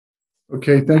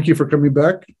Okay, thank you for coming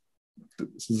back.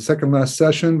 This is the second last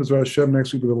session. B'ezras Hashem,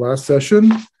 next week will be the last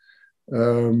session.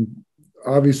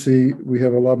 Obviously, we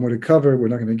have a lot more to cover. We're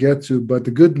not going to get to, but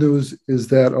the good news is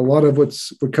that a lot of what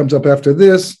comes up after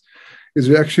this is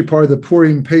actually part of the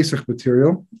Purim Pesach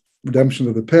material, redemption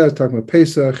of the past, talking about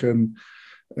Pesach, and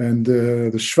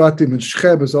the Shvatim and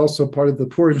Shecheb is also part of the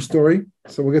Purim story.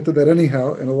 So we'll get to that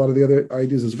anyhow, and a lot of the other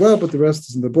ideas as well, but the rest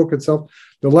is in the book itself.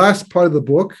 The last part of the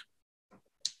book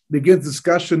begins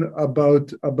discussion about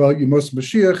Yemos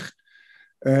Mashiach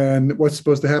and what's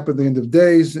supposed to happen at the end of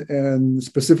days, and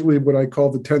specifically what I call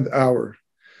the 10th hour.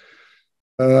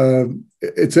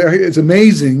 It's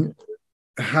amazing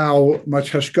how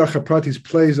much Hashgacha Pratis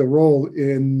plays a role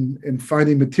in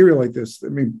finding material like this. I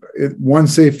mean, one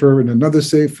sefer and another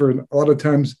sefer, and a lot of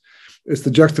times it's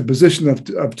the juxtaposition of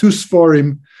two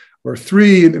Sforim or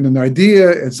three in an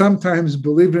idea, and sometimes,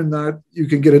 believe it or not, you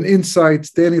can get an insight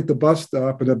standing at the bus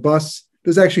stop, and a bus,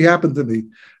 this actually happened to me.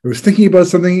 I was thinking about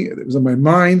something, it was on my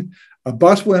mind, a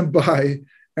bus went by,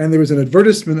 and there was an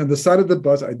advertisement on the side of the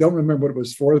bus. I don't remember what it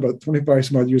was for, about 25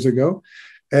 some odd years ago,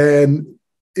 and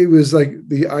it was like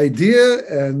the idea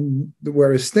and where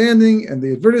I was standing and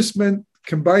the advertisement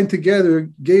combined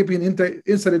together gave me an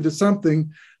insight into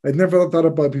something I'd never thought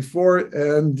about before,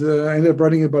 and I ended up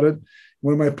writing about it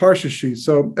one of my parsha sheets.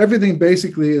 So everything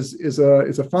basically is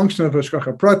a function of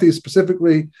Hashgacha Pratis.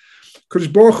 Specifically,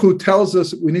 Kodesh Baruch Hu tells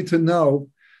us we need to know.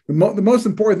 The most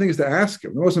important thing is to ask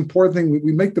Him. The most important thing,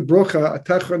 we make the brocha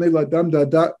Atachane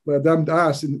L'Adam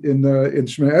Das in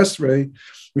Shemona Esrei.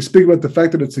 We speak about the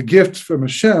fact that it's a gift from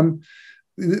Hashem.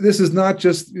 This is not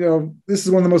just, this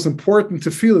is one of the most important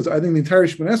tefillas, I think, the entire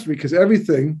Shemona Esrei, because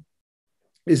everything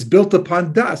is built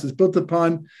upon das, it's built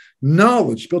upon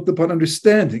knowledge, built upon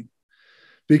understanding.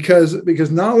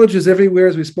 Because knowledge is everywhere,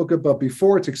 as we spoke about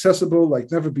before. It's accessible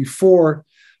like never before.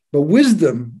 But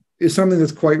wisdom is something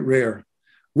that's quite rare.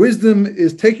 Wisdom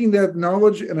is taking that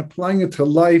knowledge and applying it to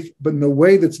life, but in a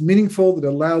way that's meaningful, that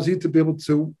allows you to be able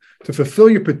to fulfill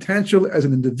your potential as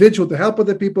an individual, to help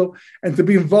other people, and to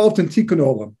be involved in tikkun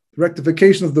olam, the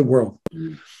rectification of the world.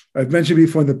 I've mentioned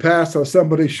before in the past how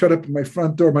somebody shut up at my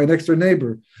front door, my next door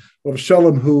neighbor, of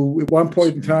Shalom, who at one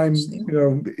point in time,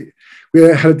 we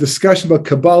had a discussion about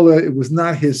Kabbalah. It was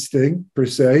not his thing per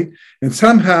se. And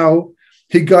somehow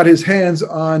he got his hands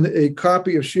on a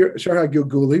copy of Shir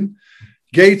HaGilgulim,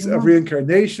 Gates of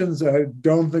Reincarnations. I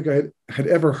don't think I had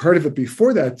ever heard of it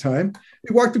before that time.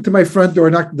 He walked up to my front door,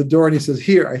 knocked at the door, and he says,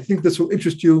 "Here, I think this will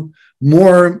interest you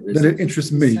more than it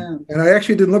interests me." And I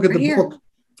actually didn't look at the book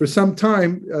for some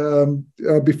time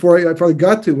before I finally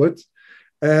got to it.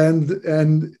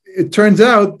 And it turns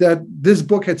out that this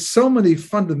book had so many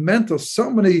fundamentals, so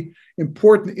many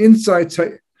important insights.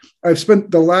 I've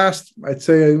spent the last, I'd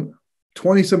say,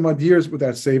 20 some odd years with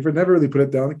that sefer, never really put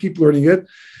it down, I keep learning it,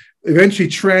 eventually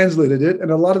translated it,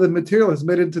 and a lot of the material has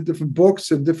made it into different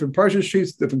books and different parsha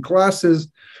sheets, different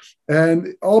classes,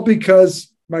 and all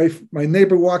because my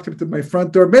neighbor walked up to my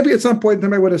front door. Maybe at some point in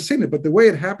time I would have seen it, but the way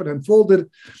it happened unfolded,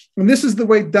 and this is the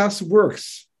way Das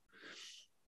works.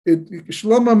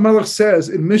 Shlomo Melech says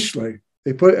in Mishlei,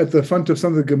 they put at the front of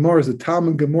some of the Gemaras, the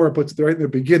Talmud Gemara puts it right in the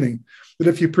beginning, that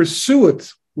if you pursue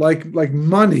it like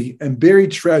money and buried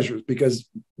treasures, because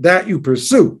that you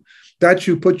pursue, that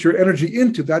you put your energy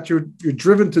into, that you're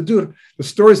driven to do it. The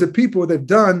stories of people they've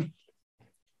done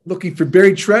looking for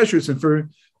buried treasures and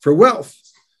for wealth.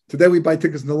 Today we buy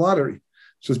tickets in the lottery,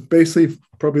 so it's basically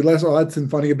probably less odds than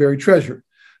finding a buried treasure.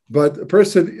 But a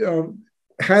person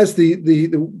has the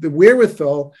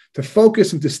wherewithal to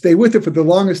focus and to stay with it for the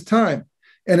longest time.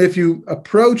 And if you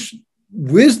approach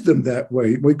wisdom that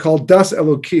way, we call Das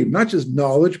Elokim, not just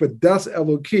knowledge, but Das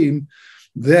Elokim,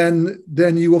 then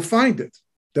you will find it.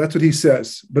 That's what he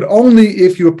says. But only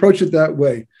if you approach it that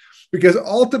way. Because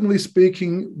ultimately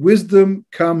speaking, wisdom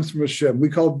comes from Hashem. We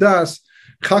call Das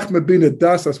Chachma Bina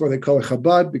Das. That's why they call it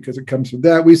Chabad, because it comes from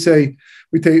that. We say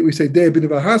Dei Bina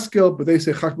V'Haskel, but they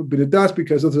say Chachma Bina Das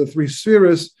because those are the three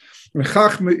spheres. And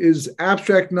Chachma is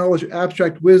abstract knowledge,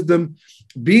 abstract wisdom.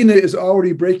 Bina is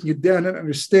already breaking it down and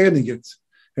understanding it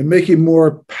and making it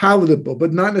more palatable,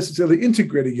 but not necessarily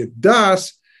integrating it.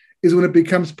 Das is when it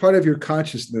becomes part of your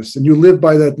consciousness and you live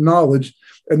by that knowledge,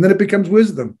 and then it becomes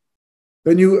wisdom.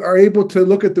 Then you are able to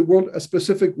look at the world a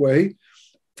specific way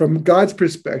from God's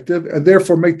perspective, and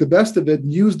therefore make the best of it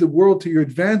and use the world to your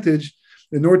advantage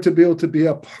in order to be able to be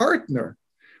a partner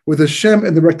with Hashem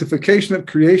in the rectification of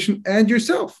creation and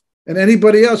yourself and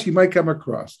anybody else you might come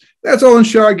across. That's all in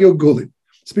Shar Gilgulim.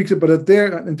 Speaks about it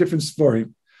there in different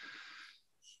Sforim.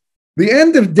 The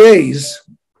end of days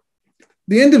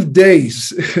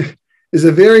is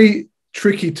a very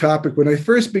tricky topic. When I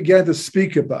first began to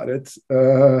speak about it,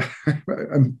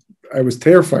 I was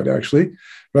terrified, actually.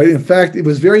 Right. In fact, it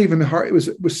was very even hard. It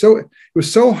was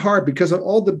so hard because of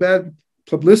all the bad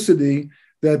publicity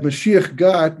that Mashiach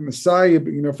got, Messiah.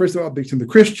 First of all, between the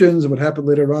Christians and what happened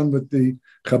later on with the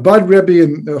Chabad Rebbe,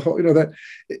 and the whole, that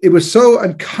it was so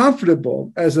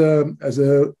uncomfortable as a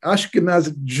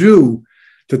Ashkenazi Jew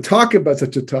to talk about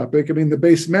such a topic. I mean, the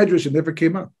base medrash, it never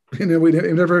came up. It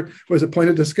never was a point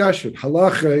of discussion.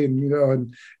 Halacha,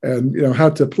 and how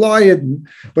to apply it,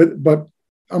 but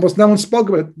almost no one spoke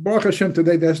about it. Baruch Hashem,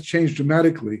 today that's changed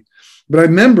dramatically. But I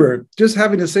remember just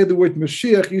having to say the word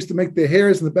Mashiach used to make the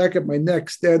hairs in the back of my neck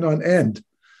stand on end.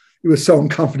 It was so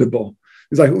uncomfortable.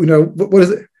 It's like, what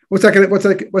is it? What's that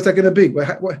going to be?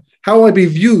 How will I be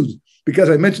viewed because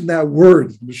I mentioned that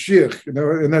word Mashiach?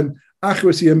 And then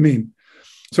Achros Yamin.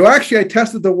 So actually, I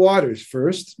tested the waters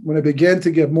first when I began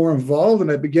to get more involved, and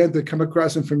I began to come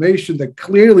across information that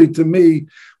clearly, to me,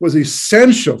 was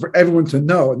essential for everyone to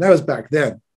know. And that was back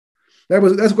then.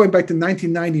 That's going back to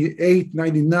 1998,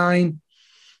 99.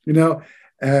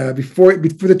 Before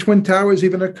the Twin Towers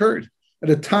even occurred. At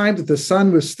a time that the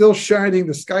sun was still shining,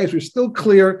 the skies were still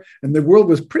clear, and the world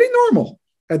was pretty normal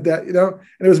at that. And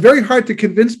it was very hard to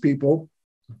convince people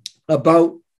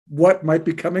about what might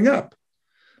be coming up.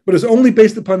 But it's only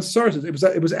based upon sources. It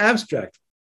was abstract.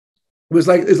 It's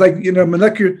like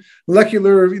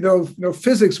molecular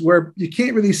physics, where you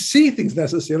can't really see things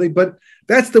necessarily, but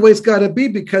that's the way it's got to be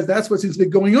because that's what seems to be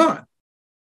going on.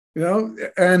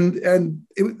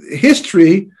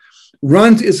 History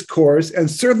runs its course, and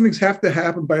certain things have to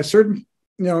happen by a certain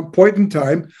point in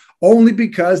time, only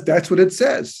because that's what it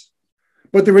says.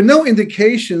 But there were no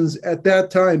indications at that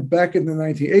time, back in the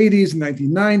 1980s and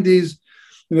 1990s.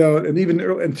 And even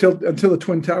until the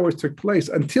Twin Towers took place,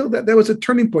 until that was a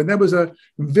turning point. That was a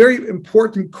very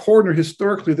important corner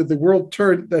historically that the world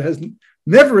turned, that has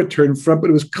never returned from, but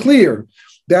it was clear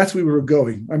that's where we were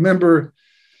going. I remember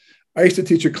I used to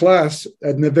teach a class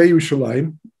at Neve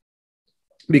Yerushalayim,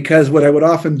 because what I would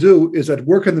often do is I'd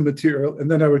work on the material and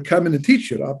then I would come in and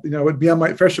teach it up. It would be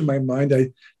fresh in my mind.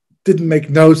 I didn't make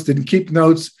notes, didn't keep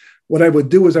notes. What I would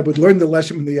do is I would learn the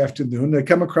lesson in the afternoon. I'd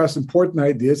come across important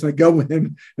ideas, and I'd go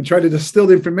in and try to distill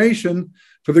the information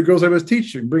for the girls I was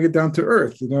teaching, bring it down to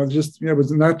earth. It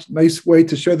was a nice way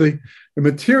to share the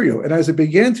material. And as I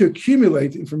began to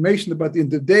accumulate information about the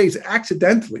end of days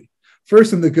accidentally,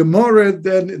 first in the Gemara,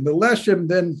 then in the Leshem,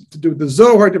 then to do with the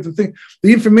Zohar, different things,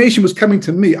 the information was coming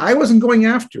to me. I wasn't going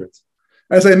after it.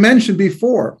 As I mentioned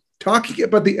before, talking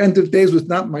about the end of days was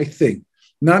not my thing,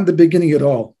 not in the beginning at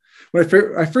all. When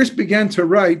I first began to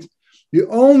write, the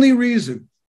only reason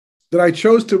that I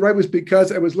chose to write was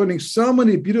because I was learning so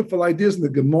many beautiful ideas in the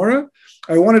Gemara.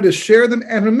 I wanted to share them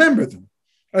and remember them.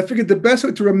 I figured the best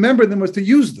way to remember them was to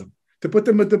use them, to put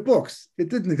them with the books. It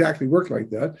didn't exactly work like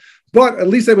that, but at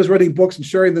least I was writing books and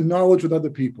sharing the knowledge with other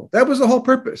people. That was the whole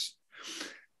purpose.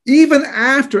 Even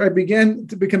after I began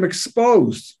to become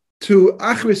exposed to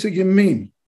Achros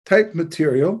Yamin type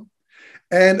material,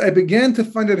 and I began to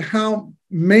find out how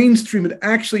mainstream it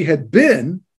actually had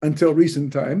been until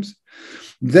recent times,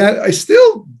 that I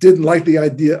still didn't like the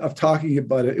idea of talking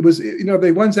about it. It was,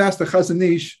 they once asked the Chazon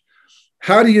Ish,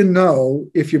 how do you know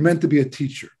if you're meant to be a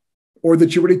teacher or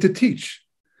that you're ready to teach?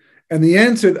 And the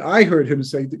answer that I heard him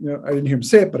say, I didn't hear him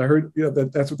say it, but I heard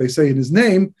that's what they say in his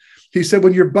name. He said,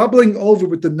 when you're bubbling over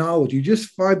with the knowledge, you just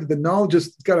find that the knowledge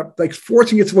is like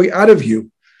forcing its way out of you.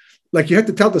 Like you have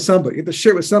to tell to somebody, you have to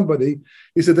share with somebody.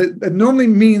 He said that normally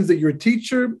means that you're a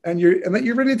teacher and that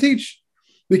you're ready to teach,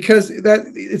 because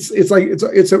that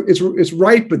it's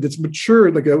ripened, it's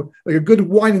matured like a good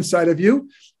wine inside of you,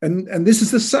 and this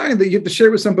is the sign that you have to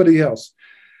share with somebody else.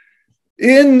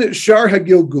 In Shar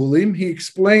HaGilgulim, he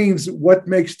explains what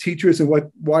makes teachers and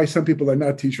why some people are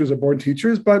not teachers or born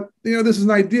teachers. But this is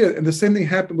an idea, and the same thing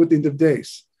happened with the end of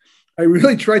days. I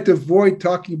really tried to avoid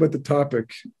talking about the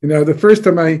topic. The first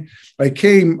time I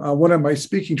came on one of my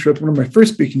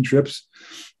first speaking trips,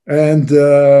 and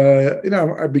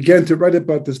I began to write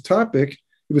about this topic.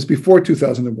 It was before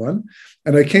 2001,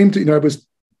 and I came to I was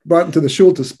brought into the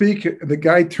shul to speak, and the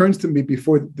guy turns to me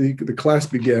before the class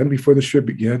began, before the shir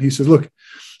began. He says, "Look,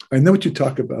 I know what you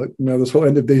talk about, this whole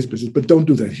end of days business, but don't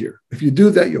do that here. If you do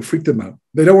that, you'll freak them out.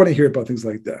 They don't want to hear about things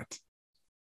like that."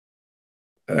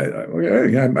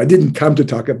 I didn't come to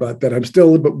talk about that. I'm still a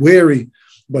little bit wary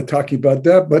about talking about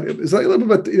that, but it was like a little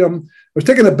bit, I was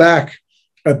taken aback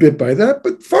a bit by that,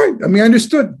 but fine. I mean, I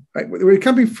understood where you're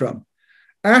coming from.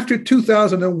 After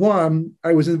 2001,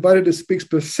 I was invited to speak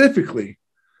specifically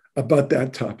about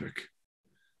that topic.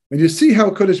 And you see how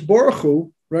Kodesh Baruch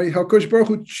Hu, right? How Kodesh Baruch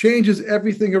Hu changes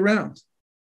everything around.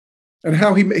 and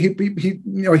how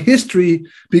history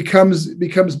becomes a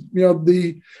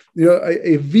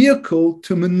vehicle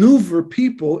to maneuver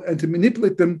people and to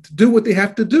manipulate them to do what they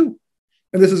have to do.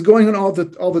 And this is going on all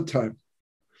the time.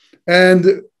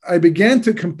 And I began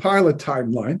to compile a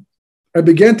timeline. I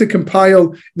began to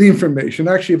compile the information.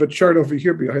 Actually, I have a chart over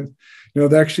here behind,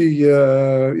 that actually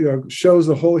shows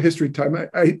the whole history time.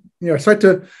 I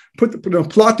started to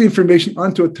plot the information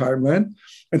onto a timeline,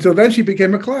 and so eventually it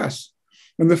became a class.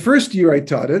 And the first year I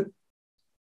taught it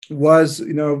was,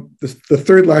 the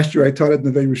third last year I taught it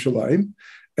in the Neve Yerushalayim,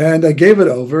 and I gave it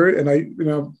over, and I,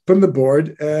 put on the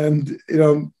board, and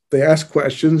they asked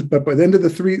questions. But by the end of the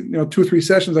 2 or 3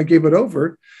 sessions I gave it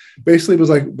over, basically it was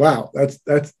like, wow,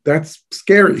 that's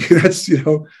scary. That's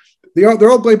they're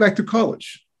all going back to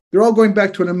college. They're all going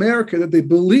back to an America that they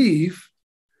believe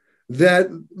that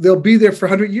they'll be there for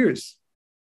 100 years.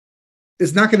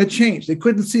 It's not going to change. They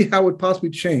couldn't see how it would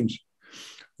possibly change.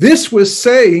 This was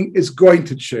saying it's going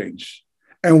to change.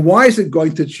 And why is it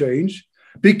going to change?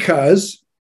 Because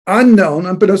unknown,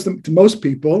 unbeknownst to most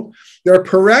people, there are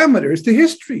parameters to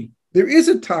history. There is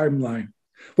a timeline.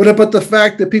 What about the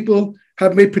fact that people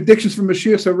have made predictions for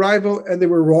Mashiach's arrival and they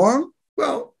were wrong?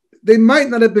 Well, they might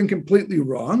not have been completely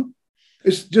wrong.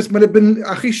 It just might have been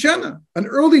Achishana, an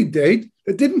early date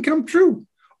that didn't come true.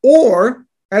 Or,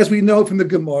 as we know from the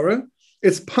Gemara,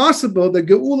 it's possible that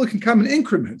Geula can come in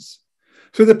increments.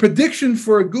 So the prediction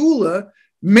for a Geula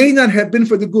may not have been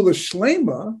for the Geula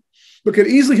Shlema, but could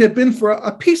easily have been for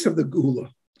a piece of the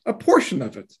Geula, a portion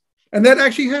of it. And that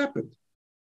actually happened.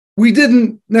 We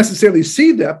didn't necessarily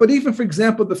see that, but even, for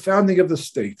example, the founding of the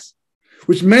states,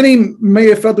 which many may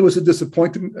have felt it was a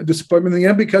disappointment in the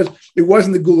end because it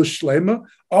wasn't the Geula Shlema.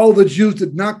 All the Jews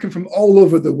did not come from all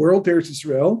over the world to Eretz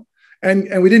Israel,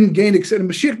 and we didn't gain, and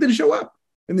Mashiach didn't show up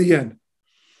in the end.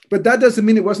 But that doesn't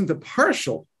mean it wasn't a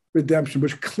partial redemption,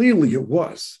 which clearly it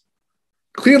was.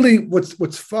 Clearly,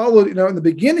 what's followed, in the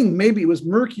beginning, maybe it was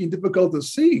murky and difficult to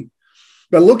see.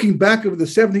 But looking back over the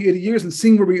 70, 80 years and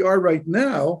seeing where we are right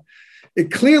now,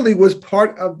 it clearly was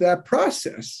part of that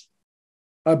process,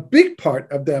 a big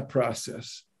part of that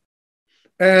process.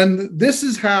 And this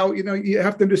is how, you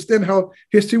have to understand how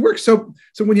history works. So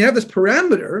when you have this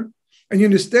parameter and you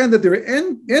understand that there are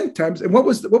end times, and what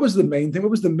was the main thing?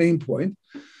 What was the main point?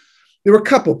 There were a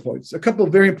couple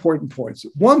of very important points.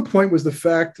 One point was the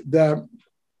fact that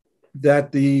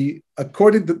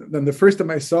according to them, the first time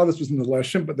I saw this was in the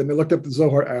Leshem, but then I looked up the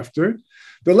Zohar after.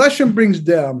 The Leshem brings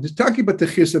down, he's talking about the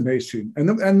Techis HaMeisim,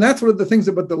 and that's one of the things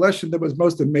about the Leshem that was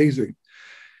most amazing.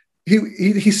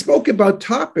 He spoke about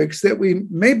topics that we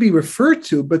maybe refer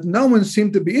to, but no one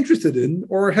seemed to be interested in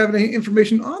or have any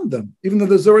information on them, even though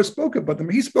the Zohar spoke about them.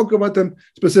 He spoke about them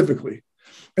specifically.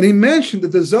 And he mentioned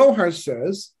that the Zohar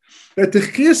says that the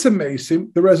Techis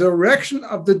HaMeisim, the resurrection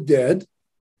of the dead,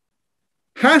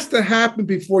 has to happen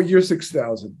before year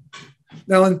 6,000.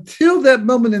 Now, until that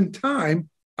moment in time,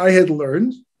 I had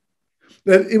learned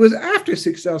that it was after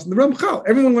 6,000. The Ramchal,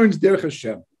 everyone learns Derech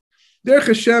Hashem. Derech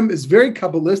Hashem is very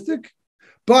Kabbalistic,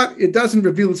 but it doesn't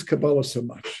reveal its Kabbalah so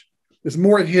much. It's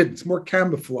more hidden, it's more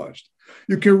camouflaged.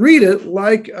 You can read it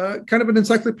like kind of an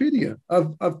encyclopedia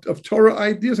of Torah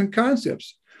ideas and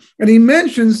concepts. And he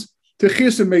mentions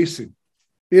Techis HaMeisim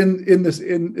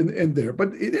in there.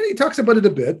 But then he talks about it a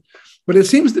bit. But it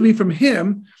seems to be from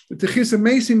him that Techis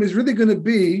HaMeisim is really going to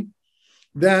be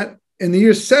that in the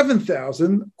year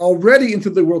 7,000, already into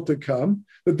the world to come,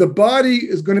 that the body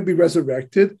is going to be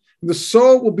resurrected, and the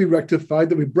soul will be rectified,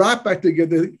 that we brought back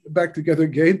together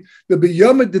again. There'll be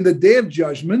Yomad in the day of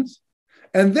judgment,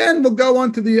 and then we'll go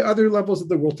on to the other levels of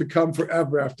the world to come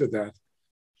forever after that.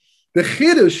 The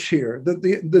Chiddush here,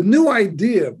 the new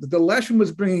idea that the Leshem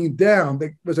was bringing down,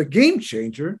 that was a game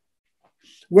changer,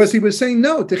 was he was saying,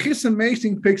 no, Techis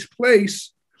HaMeisim takes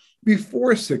place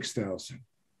before 6,000,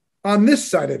 on this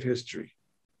side of history.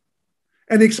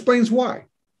 And he explains why.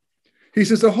 He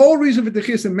says the whole reason for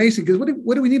Techis HaMeisim, because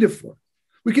what do we need it for?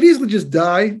 We could easily just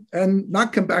die and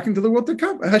not come back into the world to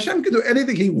come. Hashem can do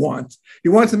anything he wants. He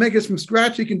wants to make us from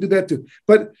scratch, he can do that too.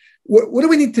 But what do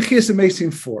we need Techis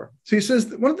HaMeisim for? So he says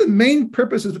one of the main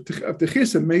purposes of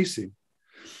Techis HaMeisim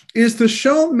is to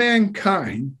show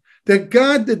mankind that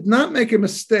God did not make a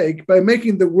mistake by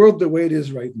making the world the way it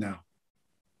is right now.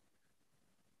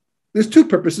 There's two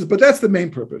purposes, but that's the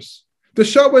main purpose. To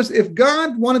show us if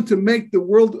God wanted to make the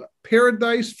world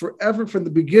paradise forever from the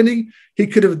beginning, he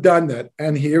could have done that.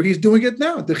 And here he's doing it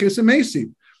now. Techis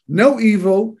HaMeisim. No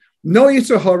evil, no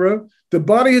Yetzer Hara. The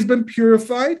body has been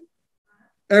purified,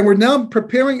 and we're now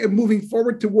preparing and moving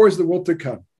forward towards the world to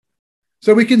come.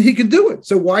 So he can do it.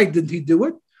 So why didn't he do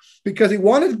it? Because he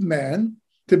wanted man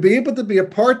to be able to be a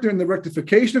partner in the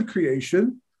rectification of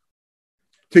creation,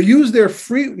 to use their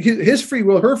his free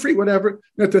will, her free, whatever,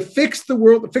 to fix the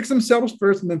world, fix themselves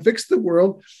first, and then fix the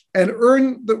world, and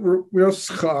earn the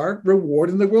schar, reward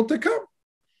in the world to come.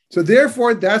 So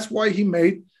therefore, that's why he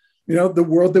made, the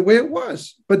world the way it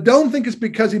was. But don't think it's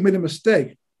because he made a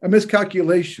mistake, a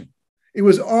miscalculation. It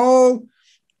was all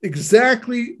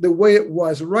exactly the way it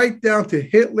was, right down to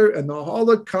Hitler and the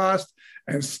Holocaust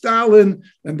and Stalin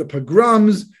and the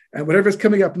pogroms and whatever's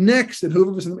coming up next and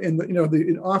whoever's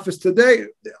in office today.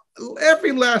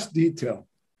 Every last detail,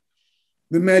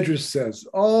 the Medrash says,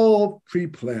 all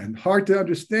pre-planned, hard to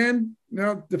understand,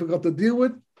 difficult to deal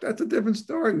with. That's a different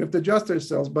story. We have to adjust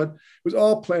ourselves, but it was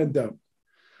all planned out.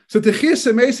 So Techias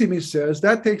HaMesim, he says,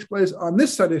 that takes place on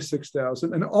this side of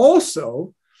 6,000, and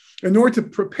also in order to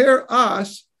prepare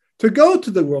us to go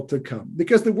to the world to come,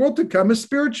 because the world to come is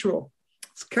spiritual.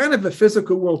 It's kind of a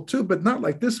physical world too, but not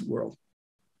like this world.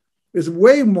 It's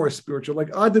way more spiritual,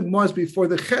 like Adam was before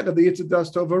the chet of the Yetzer Das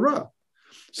Tov Hara.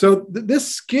 So this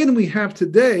skin we have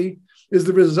today is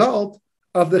the result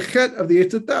of the chet of the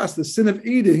Yetzer Das, the sin of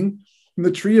eating from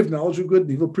the tree of knowledge of good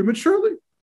and evil prematurely.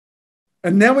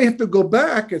 And now we have to go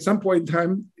back at some point in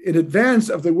time in advance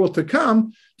of the world to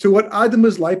come to what Adam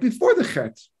was like before the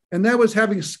chet. And that was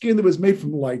having skin that was made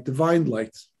from light, divine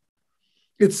light.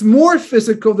 It's more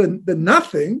physical than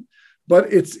nothing,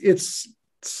 but it's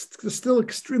still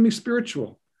extremely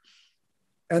spiritual.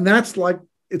 And that's like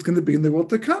it's going to be in the world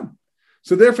to come.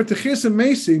 So therefore, Techias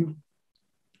HaMesim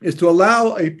is to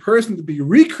allow a person to be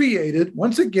recreated,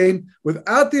 once again,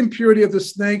 without the impurity of the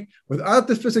snake, without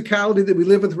the physicality that we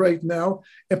live with right now,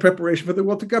 in preparation for the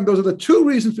world to come. Those are the two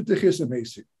reasons for Techias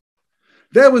HaMesim.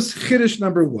 That was Chiddush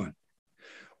number one.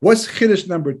 What's Chiddush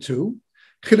number two?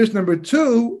 Chiddush number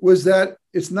two was that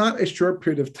it's not a short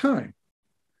period of time.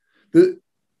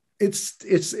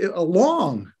 It's a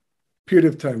long period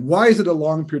of time. Why is it a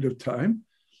long period of time?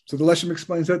 So the Leshem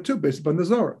explains that too, based upon the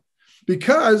Zohar.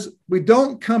 Because we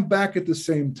don't come back at the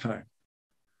same time.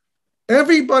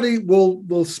 Everybody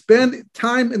will spend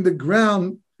time in the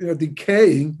ground,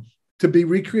 decaying to be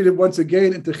recreated once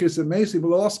again into Techias HaMesim.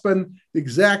 We'll all spend the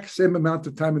exact same amount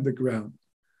of time in the ground.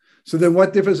 So then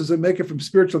what difference does it make it from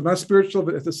spiritual, not spiritual,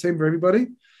 but it's the same for everybody?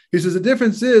 He says the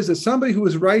difference is that somebody who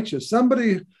is righteous,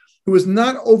 somebody who is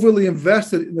not overly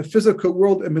invested in the physical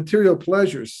world and material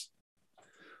pleasures,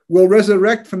 will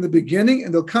resurrect from the beginning,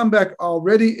 and they'll come back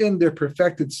already in their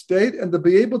perfected state, and they'll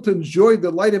be able to enjoy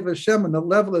the light of Hashem on a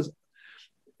level as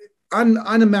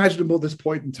unimaginable at this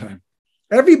point in time.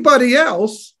 Everybody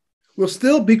else will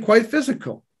still be quite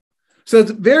physical. So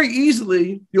it's very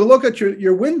easily, you'll look at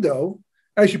your window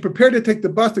as you prepare to take the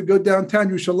bus to go downtown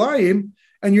Yerushalayim,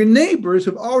 and your neighbors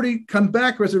have already come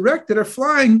back resurrected are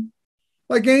flying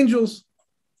like angels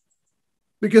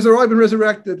because they've already been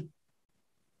resurrected.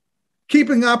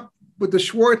 Keeping up with the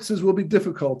Schwartzes will be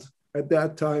difficult at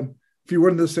that time if you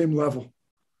weren't on the same level,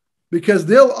 because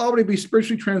they'll already be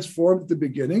spiritually transformed at the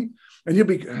beginning, and you'll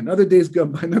be another day's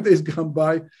gone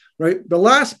by, right? The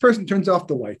last person turns off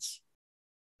the lights.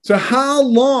 So how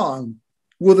long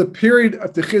will the period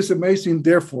of Techias HaMesim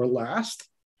therefore last?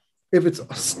 If it's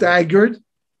staggered,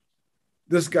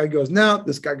 this guy goes now,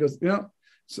 this guy goes,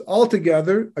 So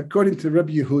altogether, according to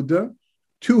Rabbi Yehuda,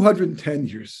 210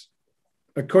 years.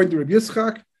 According to Rabbi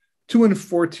Yitzchak,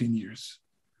 214 years.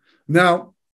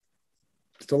 Now,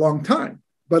 it's a long time,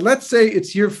 but let's say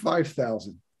it's year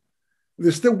 5,000.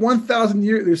 There's still 1,000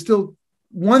 years. There's still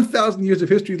 1,000 years of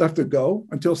history left to go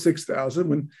until 6,000,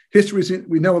 when history,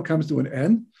 we know it comes to an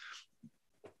end.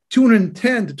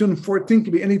 210 to 214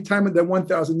 can be any time in that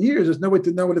 1,000 years. There's no way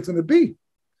to know what it's going to be.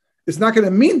 It's not going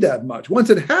to mean that much. Once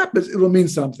it happens, it will mean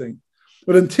something.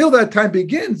 But until that time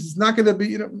begins, it's not going to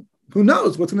be, who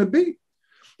knows what's going to be.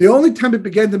 The only time it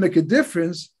began to make a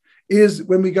difference is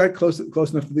when we got close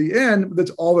enough to the end.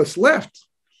 That's all that's left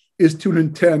is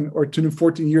 210 or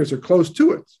 214 years or close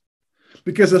to it.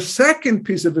 Because a second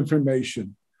piece of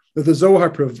information that the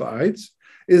Zohar provides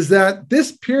is that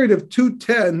this period of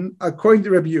 210, according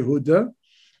to Rabbi Yehuda,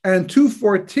 and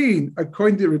 214,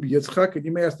 according to Rabbi Yitzchak, and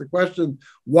you may ask the question,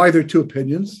 why there are two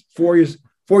opinions, 4 years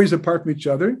apart from each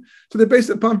other. So they're based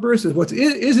upon verses. What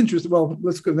is interesting, well,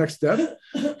 let's go to the next step.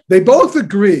 They both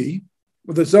agree,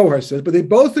 what the Zohar says, but they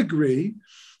both agree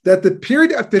that the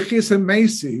period of Techias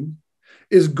HaMesim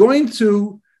is going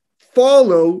to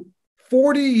follow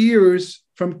 40 years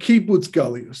from Kibbutz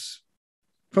Galius,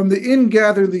 from the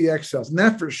ingathering of the exiles. And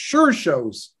that for sure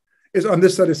shows is on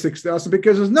this side of 6,000,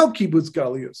 because there's no Kibbutz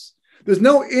Galius. There's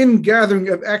no ingathering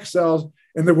of exiles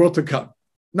in the world to come.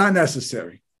 Not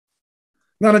necessary.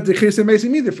 Not a Techias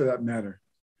HaMesim either, for that matter.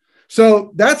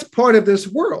 So that's part of this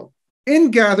world.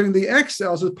 in gathering the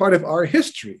exiles as part of our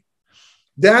history.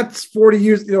 That's 40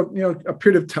 years, a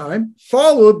period of time,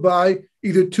 followed by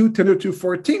either 210 or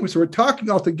 214. So we're talking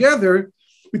altogether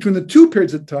between the two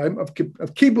periods of time of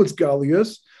Kibbutz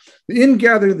Galius, the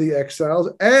ingathering of the exiles,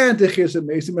 and the Chis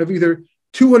HaMesim of either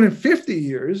 250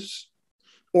 years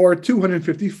or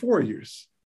 254 years,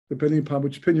 depending upon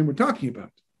which opinion we're talking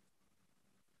about.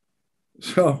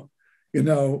 So,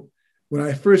 when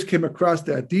I first came across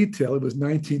that detail, it was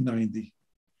 1990.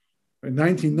 And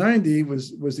 1990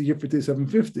 was the year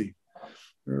 5750,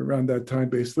 or around that time,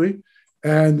 basically.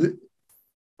 And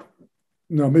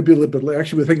no, maybe a little bit later.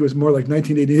 Actually, I think it was more like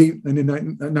 1988,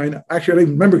 1999. Actually, I don't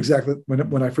even remember exactly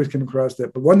when I first came across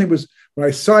that. But one thing was, when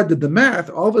I saw did the math,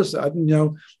 all of a sudden,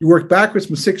 you work backwards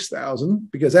from 6,000,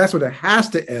 because that's what it has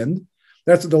to end.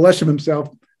 That's what the Leshem himself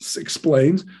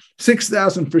explains.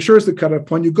 6,000 for sure is the cutoff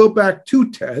point. You go back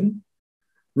to 10,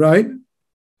 right?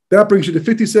 That brings you to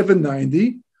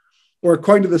 5790, or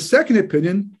according to the second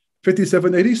opinion,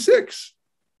 5786.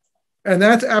 And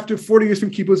that's after 40 years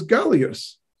from Kibbutz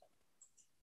Galius.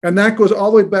 And that goes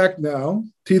all the way back now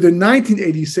to either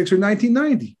 1986 or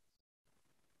 1990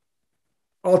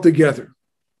 altogether.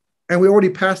 And we already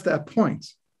passed that point.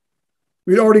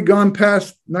 We'd already gone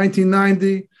past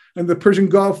 1990 and the Persian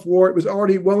Gulf War. It was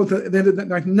already well into the end of the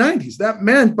 1990s. That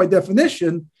meant, by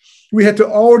definition, we had to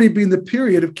already be in the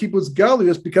period of Kibbutz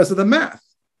Galius because of the math.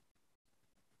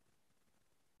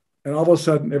 And all of a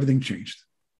sudden, everything changed.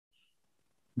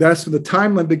 That's when the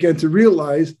timeline began to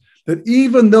realize that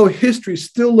even though history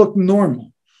still looked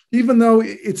normal, even though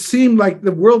it seemed like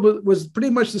the world was pretty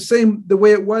much the same the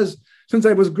way it was since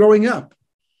I was growing up,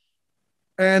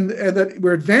 and that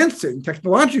we're advancing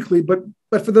technologically, but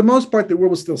for the most part, the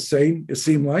world was still sane, it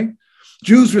seemed like.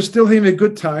 Jews were still having a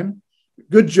good time,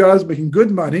 good jobs, making good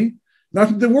money,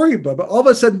 nothing to worry about. But all of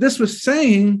a sudden, this was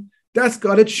saying that's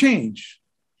got to change.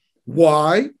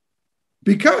 Why?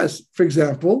 Because, for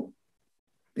example,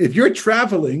 if you're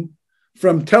traveling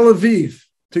from Tel Aviv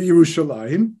to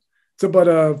Yerushalayim, it's about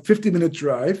a 50-minute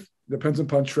drive, depends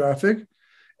upon traffic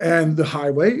and the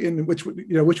highway in which way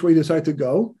you decide to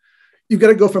go. You've got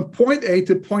to go from point A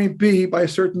to point B by a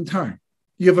certain time.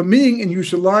 You have a meeting in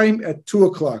Yerushalayim at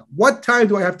 2:00. What time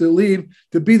do I have to leave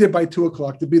to be there by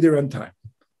 2:00, to be there on time?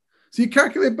 So you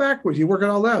calculate backwards, you work it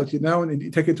all out, and you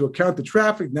take into account the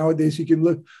traffic. Nowadays, you can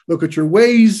look at your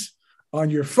Waze on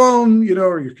your phone,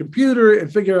 or your computer,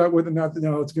 and figure out whether or not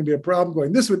it's going to be a problem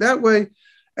going this way, that way.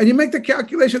 And you make the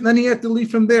calculation, then you have to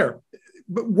leave from there.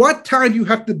 But what time you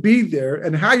have to be there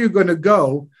and how you're going to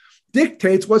go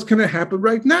dictates what's going to happen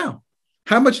right now.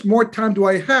 How much more time do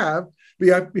I have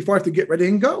before I have to get ready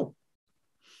and go?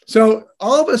 So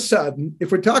all of a sudden,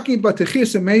 if we're talking about the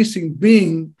Chis HaMesim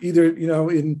being either,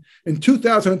 in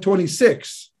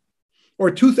 2026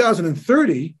 or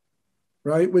 2030,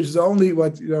 right, which is only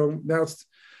what, now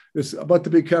it's about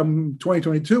to become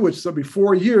 2022, which will be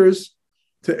 4 years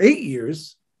to 8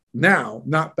 years now,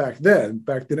 not back then.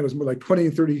 Back then it was more like 20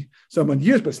 and 30 some odd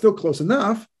years, but still close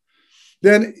enough.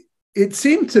 Then it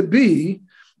seemed to be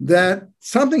that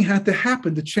something had to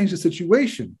happen to change the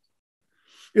situation.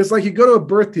 It's like you go to a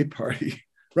birthday party.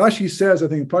 Rashi says, I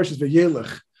think in Parshas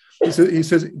Vayelech, he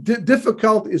says,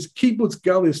 difficult is Kibbutz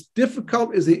Galius.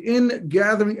 Difficult is the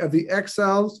ingathering of the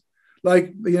exiles,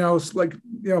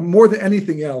 more than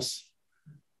anything else.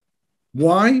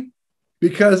 Why?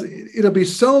 Because it'll be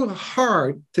so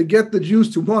hard to get the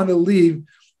Jews to want to leave.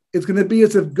 It's going to be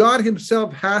as if God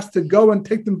himself has to go and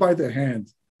take them by the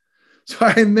hand. So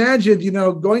I imagine,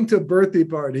 going to a birthday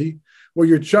party where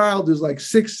your child is like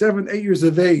 6, 7, 8 years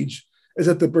of age is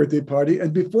at the birthday party.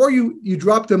 And before you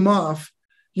dropped him off,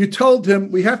 you told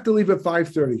him, we have to leave at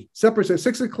 5:30. Supper says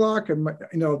 6:00,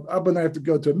 and Abba and I have to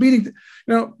go to a meeting.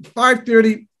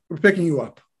 5:30, we're picking you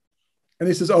up. And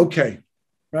he says, okay,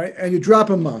 right? And you drop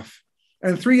him off.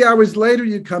 And 3 hours later,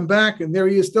 you come back, and there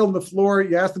he is still on the floor.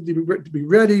 You ask him to be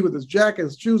ready with his jacket,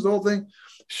 his shoes, the whole thing.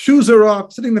 Shoes are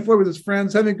off, sitting on the floor with his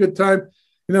friends, having a good time.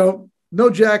 No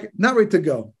jacket, not ready to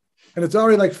go. And it's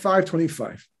already like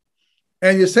 5:25.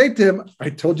 And you say to him, I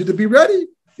told you to be ready.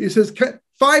 He says,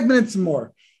 5 minutes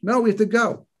more. No, we have to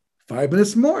go. 5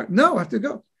 minutes more. No, I have to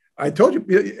go. I told you.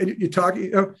 You talk.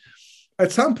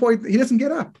 At some point, he doesn't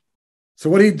get up. So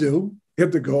what do? You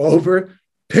have to go over,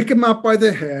 pick him up by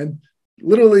the hand,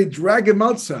 literally drag him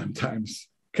out sometimes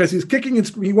because he's kicking and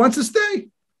screaming. He wants to stay.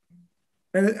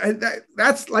 And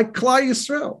that's like Klal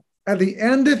Yisrael. At the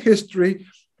end of history,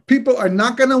 people are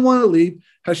not going to want to leave.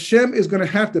 Hashem is going to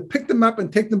have to pick them up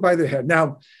and take them by the head.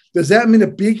 Now, does that mean a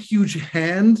big, huge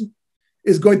hand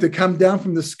is going to come down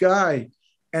from the sky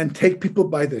and take people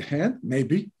by the hand?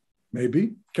 Maybe.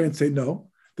 Can't say no.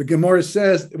 The Gemara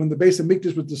says when the Beis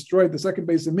Hamikdash was destroyed, the second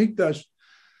Beis Hamikdash,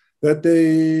 I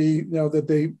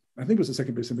think it was the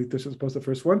second Beis Hamikdash as opposed to the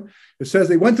first one. It says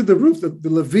they went to the roof, the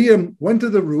Levium went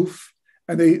to the roof,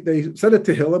 and they said it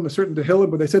to Tehillim, a certain Tehillim,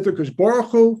 but they said to Kosh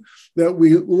Baruch Hu that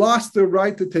we lost the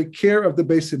right to take care of the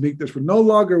Beis Hamikdash. We're no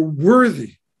longer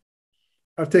worthy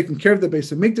of taking care of the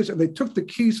Beis Hamikdash, and they took the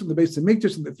keys from the Beis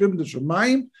Hamikdash and they threw them to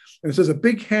Shemayim, and it says a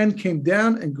big hand came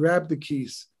down and grabbed the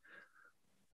keys.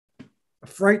 A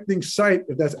frightening sight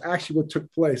if that's actually what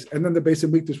took place. And then the Beis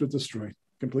Hamikdash was destroyed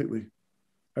completely.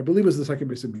 I believe it was the second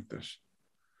Beis Hamikdash.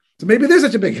 So maybe there's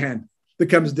such a big hand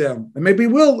that comes down, and maybe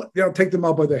we'll take them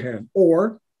all by the hand.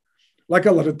 Or, like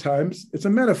a lot of times, it's a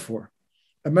metaphor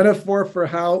for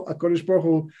how HaKadosh Baruch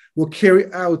Hu will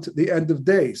carry out the end of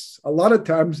days. A lot of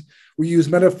times we use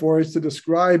metaphors to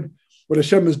describe what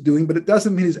Hashem is doing, but it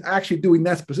doesn't mean he's actually doing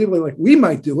that specifically like we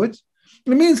might do it.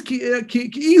 It means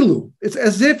ki'ilu. It's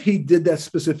as if he did that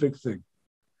specific thing.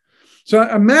 So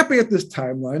I'm mapping at this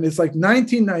timeline. It's like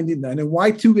 1999, and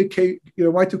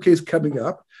Y2K is coming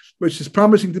up, which is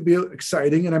promising to be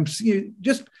exciting. And I'm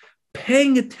just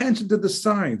paying attention to the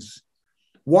signs,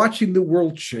 watching the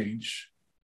world change.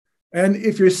 And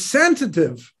if you're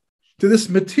sensitive to this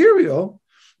material,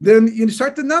 then you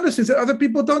start to notice things that other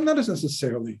people don't notice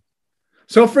necessarily.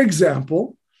 So, for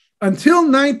example, until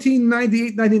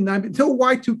 1998, 99, until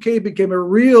Y2K became a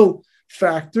real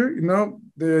factor,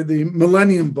 the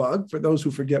millennium bug, for those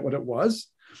who forget what it was,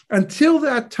 until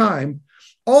that time,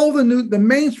 all the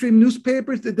mainstream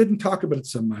newspapers, they didn't talk about it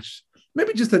so much.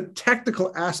 Maybe just a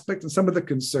technical aspect and some of the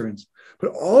concerns.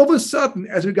 But all of a sudden,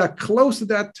 as we got close to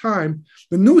that time,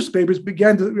 the newspapers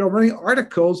began to running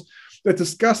articles that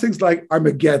discuss things like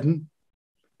Armageddon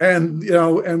and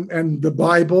the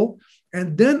Bible.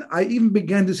 And then I even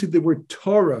began to see the word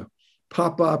Torah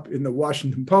pop up in the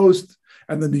Washington Post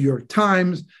and the New York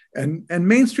Times and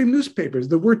mainstream newspapers.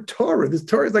 The word Torah, this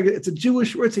Torah is like, it's a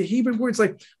Jewish word, it's a Hebrew word. It's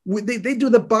like, they do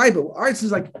the Bible. Ours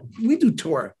is like, we do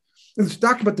Torah. And it's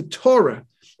talking about the Torah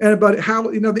and about how,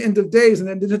 the end of days, and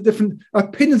then there's different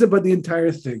opinions about the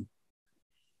entire thing.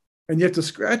 And you have to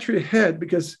scratch your head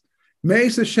because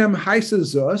Me'ez Hashem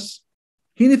Haisazos,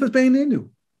 Hinifas Beininu.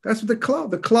 That's what the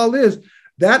klal is.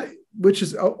 That which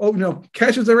is,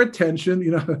 catches our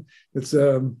attention, it's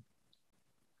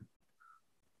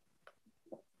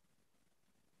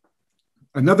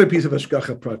another piece of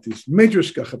Hashgacha Pratis, major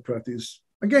Hashgacha Pratis.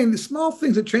 Again, the small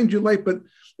things that change your life, but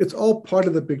it's all part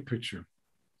of the big picture.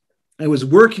 I was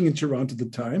working in Toronto at the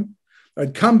time.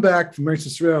 I'd come back from Eretz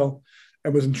Israel. I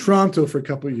was in Toronto for a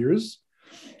couple of years.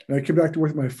 And I came back to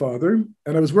work with my father.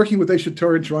 And I was working with Aish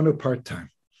Torah in Toronto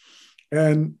part-time.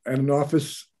 And an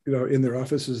office, in their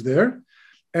offices there.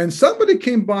 And somebody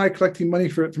came by collecting money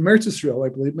from Eretz Israel, I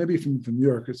believe, maybe from New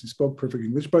York, because he spoke perfect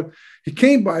English. But he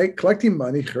came by collecting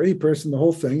money, Haredi person, the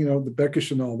whole thing, the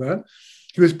Bekish and all that.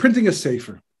 He was printing a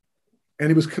sefer, and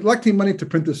he was collecting money to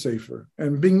print the sefer.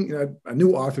 And being a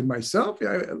new author myself,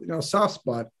 soft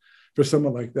spot for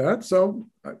someone like that. So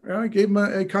I gave him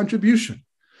a contribution.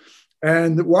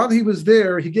 And while he was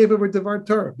there, he gave over Devar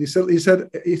Torah. He said,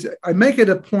 I make it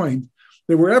a point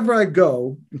that wherever I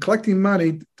go and collecting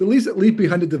money, to at least leave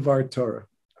behind a Devar Torah.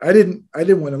 I didn't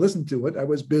want to listen to it. I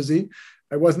was busy.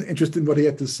 I wasn't interested in what he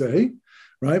had to say,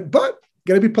 right? But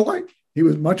got to be polite. He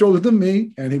was much older than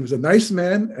me, and he was a nice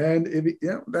man, and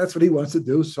that's what he wants to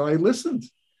do. So I listened,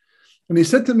 and he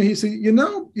said to me, he said,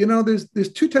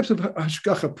 there's two types of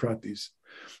hashgacha pratis.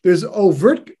 There's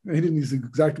overt. He didn't use the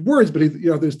exact words, but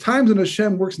there's times when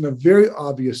Hashem works in a very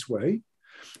obvious way,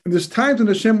 and there's times when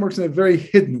Hashem works in a very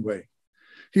hidden way.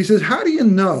 He says, how do you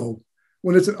know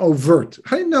when it's an overt?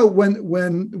 How do you know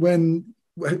when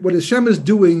what Hashem is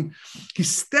doing?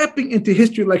 He's stepping into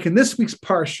history, like in this week's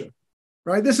parsha.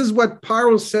 Right? This is what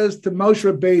Paro says to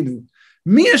Moshe Rabbeinu.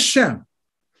 Me Hashem,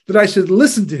 that I should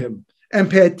listen to him and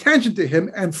pay attention to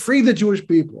him and free the Jewish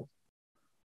people.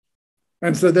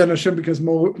 And so then Hashem becomes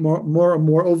more and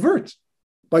more overt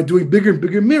by doing bigger and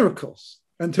bigger miracles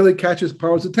until he catches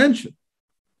Paro's attention.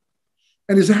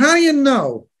 And he says, how do you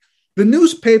know? The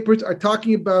newspapers are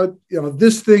talking about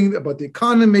this thing, about the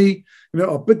economy,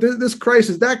 but this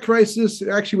crisis, that crisis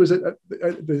actually was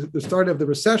the start of the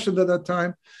recession at that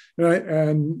time, right?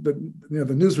 And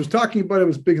the news was talking about it,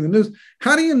 was big in the news.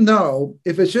 How do you know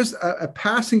if it's just a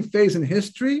passing phase in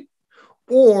history,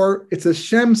 or it's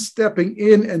Hashem stepping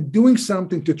in and doing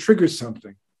something to trigger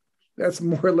something? That's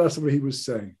more or less what he was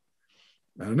saying.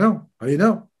 I don't know. How do you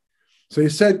know? So he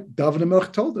said, David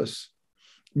HaMelech told us,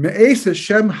 Me'ez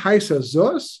Hashem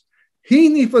Haisazos, He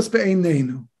nifas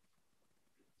be'einenu.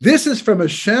 This is from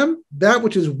Hashem, that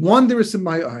which is wondrous in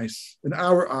my eyes, in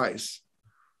our eyes.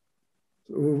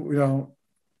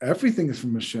 Everything is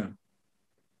from Hashem.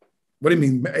 What do you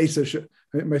mean?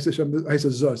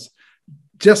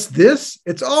 Just this?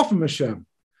 It's all from Hashem.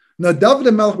 Now, David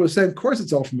and Melech was saying, of course,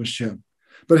 it's all from Hashem.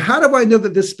 But how do I know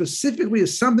that this specifically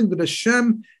is something that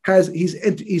Hashem has, he's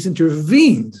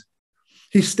intervened.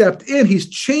 He stepped in, he's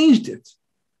changed it.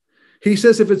 He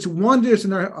says, if it's wondrous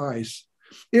in our eyes,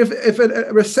 if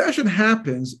a recession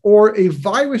happens or a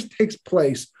virus takes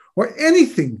place or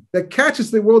anything that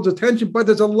catches the world's attention, but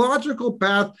there's a logical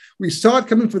path, we saw it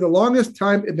coming for the longest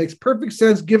time, it makes perfect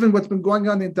sense given what's been going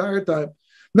on the entire time.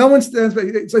 No one stands,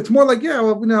 it's more like, yeah,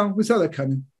 well, we saw that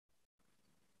coming.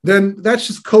 Then that's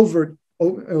just covert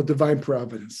divine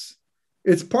providence.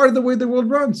 It's part of the way the world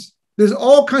runs. There's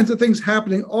all kinds of things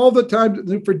happening all the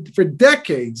time. For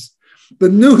decades, the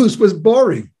news was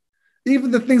boring. Even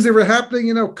the things that were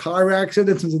happening, car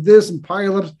accidents and this and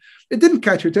pileups, it didn't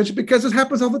catch your attention because it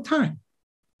happens all the time.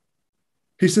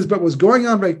 He says, but what's going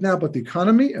on right now about the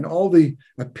economy and all the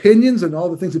opinions and all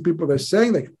the things that people are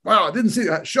saying, like, wow, I didn't see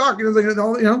that, shock,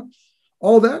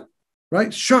 all that,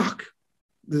 right? Shock.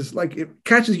 This, like, it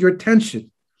catches your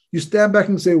attention. You stand back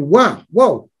and say, wow,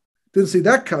 whoa, didn't see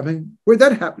that coming. Where'd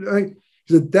that happen?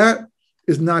 He said, that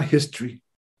is not history,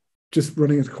 just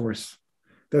running its course.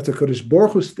 That's a Kodesh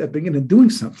Baruch Hu stepping in and doing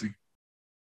something,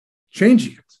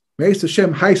 changing it. Meis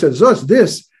Hashem Haisazos,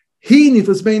 this, he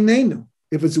needs name.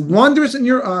 If it's wondrous in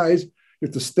your eyes, you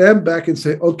have to stand back and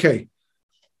say, okay,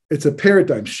 it's a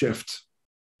paradigm shift.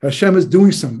 Hashem is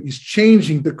doing something. He's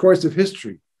changing the course of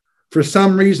history. For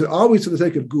some reason, always for the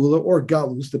sake of Gula or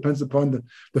Galus, depends upon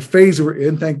the phase we're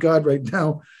in. Thank God right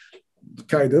now,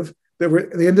 kind of, that we're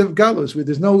at the end of Galus.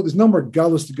 There's no more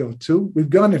Galus to go to. We've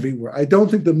gone everywhere. I don't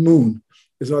think the moon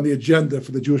is on the agenda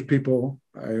for the Jewish people.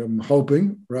 I am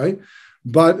hoping, right?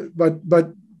 But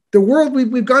the world,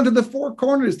 we've gone to the four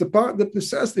corners, the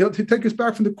necessity to take us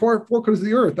back from the four corners of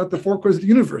the earth, not the four corners of the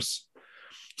universe.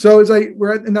 So it's like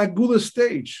we're in that Gula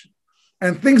stage.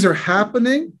 And things are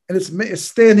happening, and it's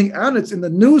standing out, it's in the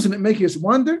news, and it making us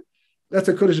wonder. That's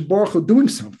a Kodesh Baruch Hu doing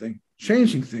something,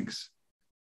 changing things.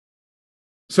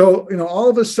 So, all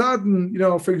of a sudden,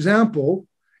 for example,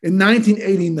 in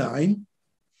 1989,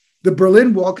 the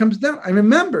Berlin Wall comes down. I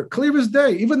remember, clear as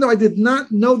day, even though I did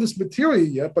not know this material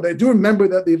yet, but I do remember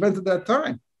that the event at that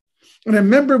time. And I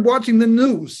remember watching the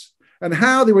news and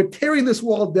how they were tearing this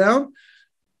wall down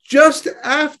just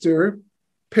after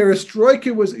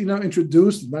Perestroika was,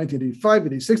 introduced in 1985,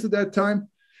 86 at that time.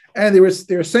 And they were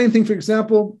saying things, for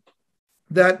example,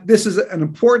 that this is an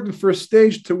important first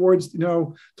stage towards,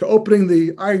 to opening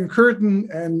the Iron Curtain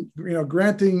and,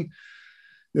 granting,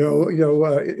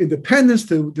 independence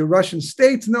to the Russian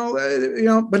states and all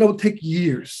that, but it'll take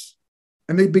years.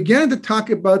 And they began to talk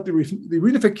about the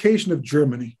reunification of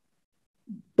Germany,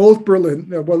 both Berlin,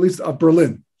 well, at least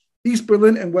Berlin, East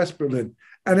Berlin and West Berlin.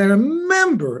 And I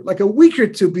remember like a week or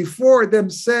two before them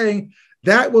saying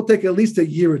that will take at least a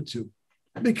year or two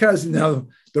because,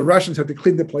 the Russians have to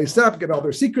clean the place up, get all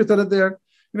their secrets out of there.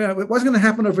 It wasn't going to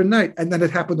happen overnight. And then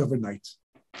it happened overnight.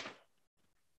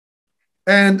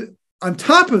 And on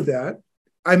top of that,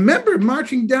 I remember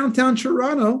marching downtown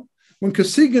Toronto when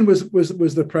Kosygin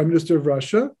was the prime minister of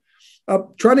Russia,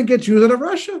 trying to get Jews out of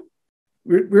Russia.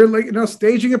 We're like,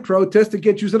 staging a protest to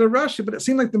get Jews out of Russia, but it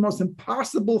seemed like the most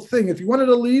impossible thing. If you wanted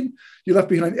to leave, you left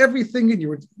behind everything and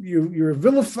you were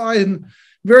vilified and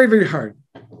very, very hard.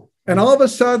 And all of a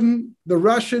sudden, the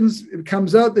Russians, it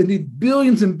comes out, they need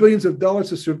billions and billions of dollars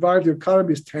to survive. Their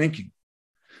economy is tanking.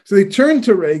 So they turn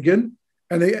to Reagan,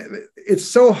 and it's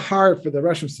so hard for the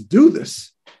Russians to do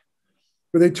this.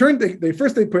 But they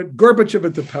put Gorbachev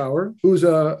into power, who's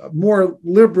a more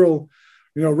liberal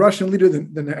Russian leader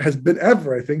than has been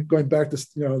ever, I think, going back to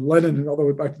Lenin and all the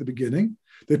way back to the beginning.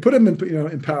 They put him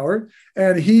in power,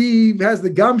 and he has the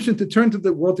gumption to turn to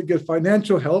the world to get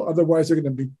financial help. Otherwise, they're going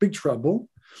to be in big trouble.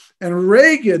 And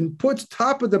Reagan puts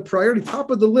top of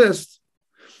the list,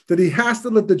 that he has to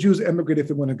let the Jews emigrate if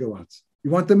they want to go out. You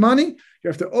want the money? You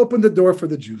have to open the door for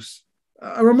the Jews.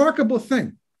 A remarkable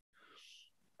thing.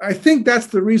 I think that's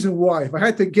the reason why. If I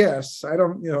had to guess, I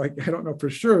don't know for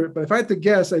sure, but if I had to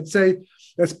guess, I'd say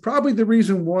that's probably the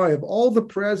reason why of all the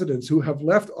presidents who have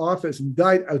left office and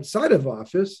died outside of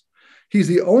office, he's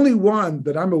the only one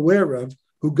that I'm aware of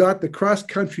who got the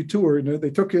cross-country tour.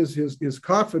 They took his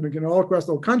coffin all across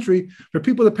the whole country for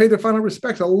people to pay their final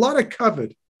respects. A lot of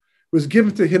covet was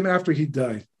given to him after he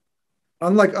died,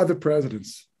 unlike other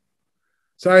presidents.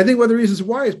 So I think one of the reasons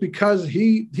why is because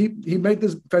he made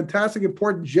this fantastic,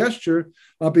 important gesture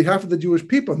on behalf of the Jewish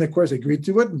people. And of course, they agreed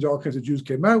to it, and all kinds of Jews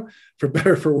came out, for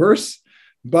better or for worse.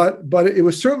 But it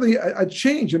was certainly a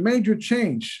change, a major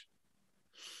change.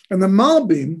 And the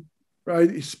Malbim, right?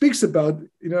 He speaks about,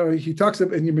 he talks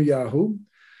about in Yirmiyahu,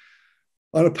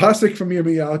 on a pasuk from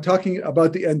Yirmiyahu, talking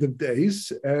about the end of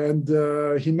days, and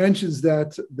he mentions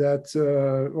that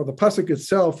the pasuk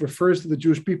itself refers to the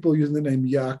Jewish people using the name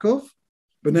Yaakov,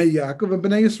 Bnei Yaakov, and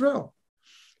Bnei Yisrael.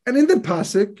 And in the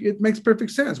pasuk, it makes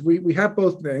perfect sense. We have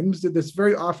both names. That's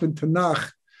very often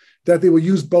Tanakh that they will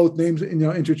use both names,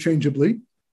 interchangeably.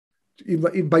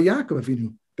 Even by Yaakov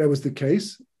Avinu, that was the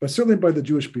case, but certainly by the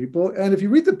Jewish people. And if you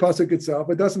read the pasuk itself,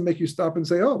 it doesn't make you stop and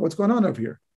say, "Oh, what's going on over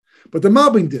here?" But the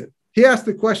Malbim did. He asked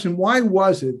the question, why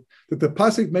was it that the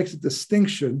pasuk makes a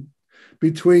distinction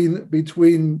between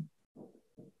Bnei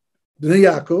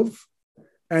Yaakov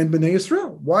and Bnei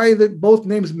Yisrael? Why are they both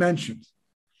names mentioned?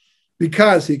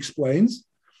 Because, he explains,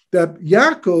 that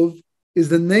Yaakov is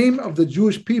the name of the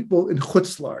Jewish people in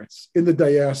Chutz La'aretz, in the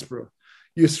diaspora.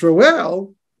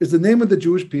 Yisrael is the name of the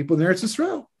Jewish people in Eretz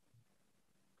Yisrael.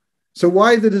 So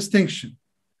why the distinction?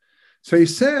 So he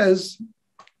says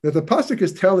that the pasuk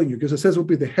is telling you, because it says will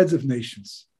be the heads of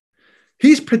nations.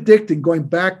 He's predicting going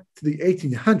back to the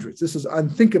 1800s. This is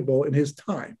unthinkable in his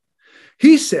time.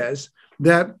 He says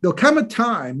that there'll come a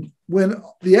time when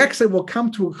the exile will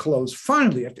come to a close.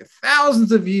 Finally, after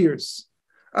thousands of years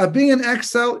of being in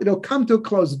exile, it'll come to a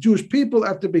close. The Jewish people,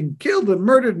 after being killed and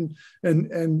murdered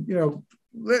and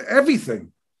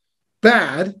everything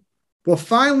bad, will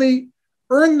finally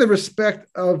earn the respect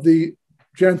of the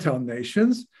Gentile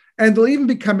nations, and they'll even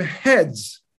become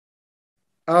heads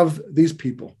of these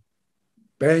people,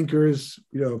 bankers,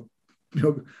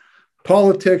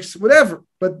 politics, whatever.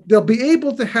 But they'll be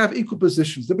able to have equal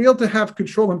positions. They'll be able to have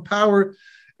control and power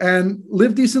and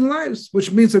live decent lives,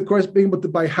 which means, of course, being able to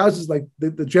buy houses like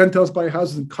the Gentiles buy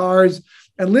houses and cars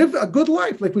and live a good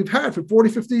life like we've had for 40,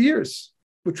 50 years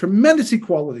with tremendous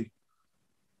equality,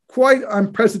 quite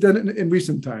unprecedented in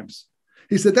recent times.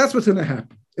 He said, that's what's going to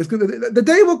happen. The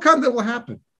day will come that will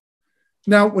happen.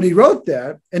 Now, when he wrote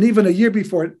that, and even a year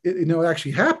before it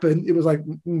actually happened, it was like,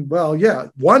 well, yeah,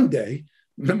 one day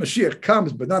the Mashiach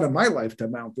comes, but not in my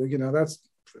lifetime. I don't think, that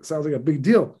sounds like a big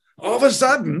deal. All of a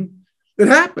sudden, it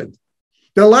happened.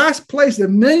 The last place that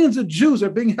millions of Jews are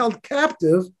being held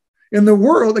captive in the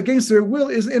world against their will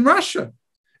is in Russia.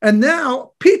 And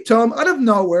now, Pitom, out of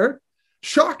nowhere,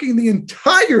 shocking the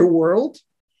entire world,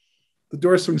 the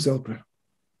door swings open.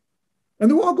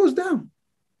 And the wall goes down.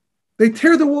 They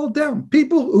tear the wall down.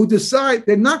 People who decide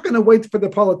they're not going to wait for the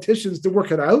politicians to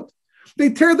work it out, they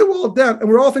tear the wall down. And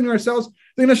we're all thinking to ourselves,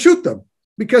 they're going to shoot them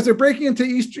because they're breaking into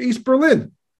East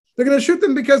Berlin. They're going to shoot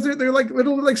them because they're like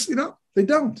little, they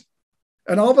don't.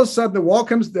 And all of a sudden the wall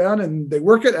comes down and they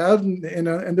work it out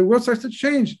and the world starts to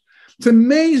change. It's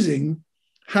amazing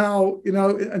how,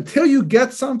 until you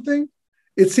get something,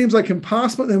 it seems like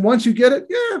impossible. And once you get it,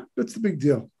 yeah, that's the big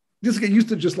deal. Just get used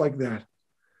to just like that.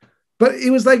 But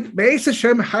it was like, Be'ez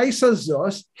Hashem Haisa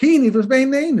Zos, Hini was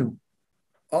Beinenu,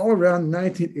 all around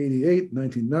 1988,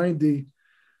 1990.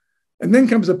 And then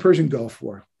comes the Persian Gulf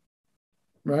War,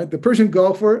 right? The Persian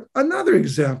Gulf War, another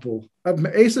example of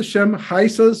Be'ez Hashem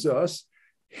Haisa Zos,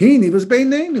 Hini was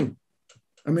Beinenu.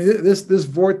 I mean, this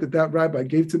vort that rabbi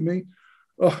gave to me,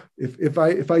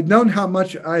 if I'd known how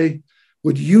much I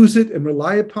would use it and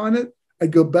rely upon it,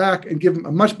 I'd go back and give him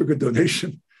a much bigger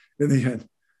donation in the end.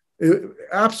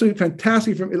 Absolutely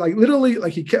fantastic from literally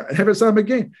he never saw him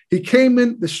again. He came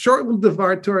in the short little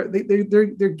Devar Torah.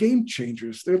 They're game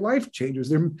changers. They're life changers.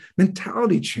 They're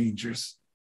mentality changers.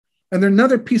 And they're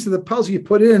another piece of the puzzle you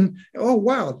put in. Oh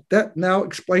wow, that now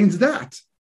explains that.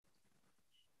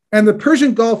 And the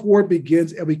Persian Gulf War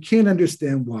begins, and we can't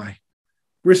understand why.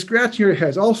 We're scratching our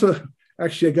heads. Also,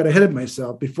 actually, I got ahead of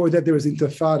myself. Before that, there was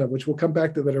Intifada, which we'll come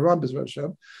back to later on, B'ezras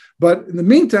Hashem. But in the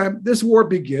meantime, this war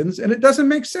begins, and it doesn't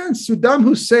make sense. Saddam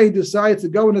Hussein decides to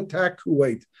go and attack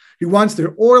Kuwait. He wants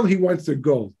their oil. He wants their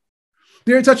gold.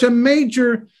 They're such a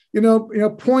major,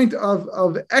 point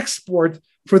of export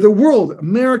for the world.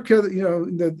 America,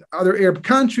 the other Arab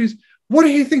countries. What do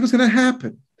you think was going to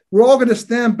happen? We're all going to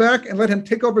stand back and let him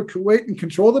take over Kuwait and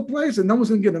control the place, and no one's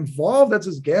going to get involved. That's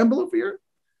his gamble over here.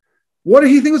 What did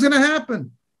he think was going to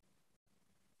happen?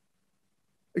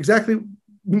 Exactly,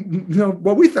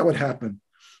 what we thought would happen.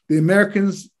 The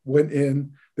Americans went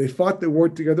in. They fought the war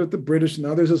together with the British and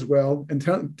others as well.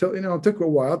 Until it took a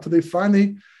while till they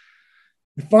finally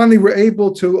were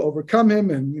able to overcome him,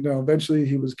 and eventually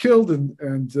he was killed, and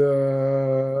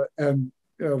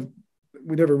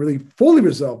we never really fully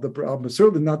resolved the problem, but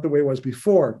certainly not the way it was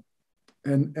before.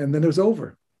 And then it was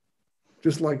over,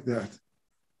 just like that.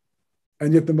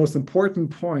 And yet the most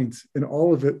important point in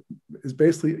all of it is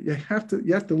basically you have to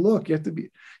look, you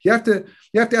have to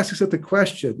ask yourself the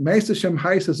question, what's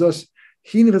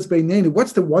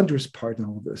the wondrous part in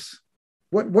all of this?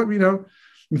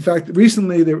 In fact,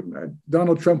 recently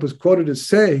Donald Trump was quoted as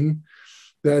saying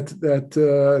that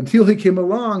until he came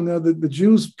along, the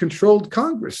Jews controlled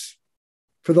Congress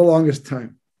for the longest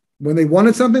time. When they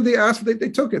wanted something, they asked, they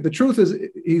took it. The truth is,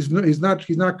 he's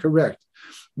not correct.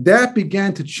 That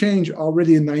began to change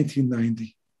already in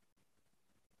 1990.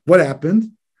 What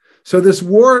happened? So this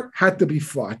war had to be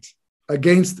fought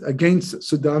against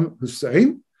Saddam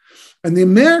Hussein, and the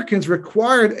Americans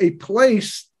required a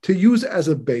place to use as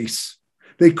a base.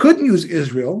 They couldn't use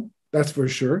Israel, that's for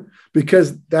sure,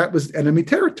 because that was enemy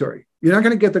territory. You're not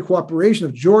going to get the cooperation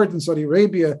of Jordan, Saudi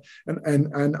Arabia,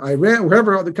 and Iran,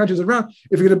 wherever other countries around,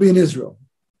 if you're going to be in Israel.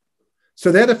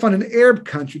 So they had to find an Arab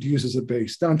country to use as a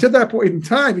base. Now, until that point in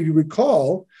time, if you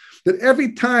recall, that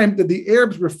every time that the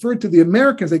Arabs referred to the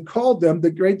Americans, they called them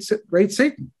the Great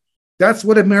Satan. That's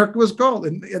what America was called.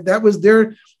 And that was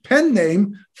their pen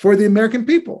name for the American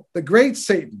people, the Great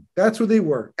Satan. That's what they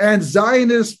were. And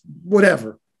Zionists,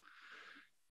 whatever.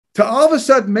 To all of a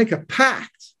sudden make a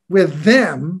pact with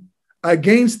them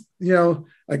against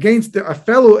a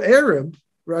fellow Arab,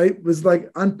 right, was like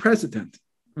unprecedented.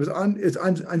 It's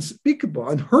unspeakable,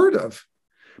 unheard of.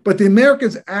 But the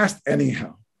Americans asked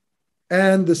anyhow.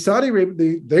 And the Saudi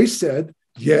Arabia, they said,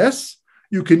 yes,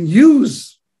 you can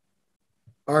use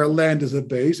our land as a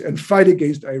base and fight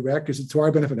against Iraq because it's to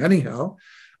our benefit anyhow,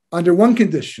 under one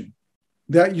condition,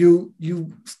 that you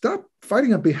stop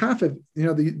fighting on behalf of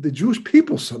the Jewish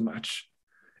people so much,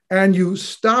 and you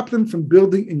stop them from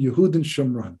building in Yehud and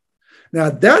Shomron. Now,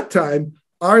 at that time,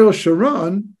 Ariel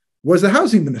Sharon was the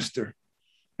housing minister,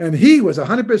 and he was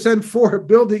 100% for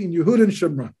building in Yehud and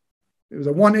Shomron. It was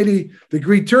a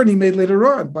 180-degree turn he made later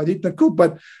on by the Itnakut.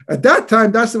 But at that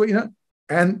time, that's the way,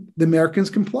 and the Americans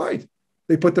complied.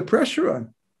 They put the pressure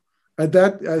on. At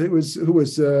that,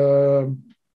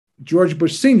 George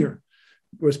Bush Sr.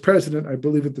 was president, I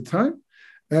believe, at the time.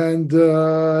 And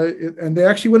they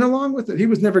actually went along with it. He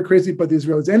was never crazy about the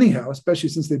Israelis anyhow, especially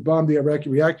since they bombed the Iraqi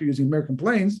reactor using American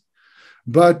planes.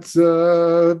 But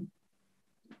and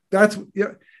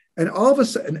all of a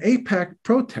sudden, AIPAC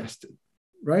protested,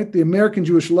 right? The American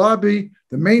Jewish Lobby,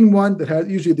 the main one that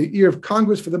had usually the ear of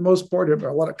Congress for the most part,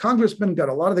 a lot of congressmen got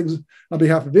a lot of things on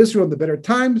behalf of Israel in the better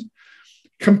times,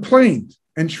 complained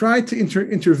and tried to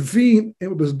intervene in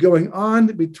what was going on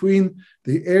between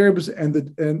the Arabs and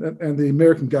the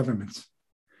American governments.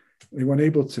 They weren't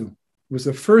able to. It was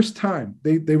the first time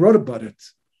they wrote about it.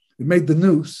 It made the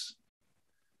news.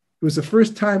 It was the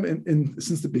first time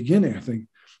since the beginning, I think,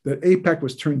 that AIPAC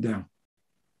was turned down.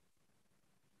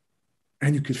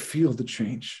 And you could feel the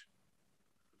change.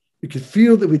 You could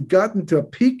feel that we'd gotten to a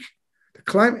peak, the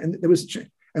climate, and there was change.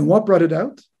 And what brought it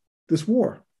out? This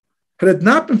war. Had it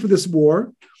not been for this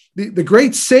war, the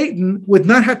great Satan would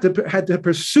not have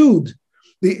pursued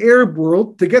the Arab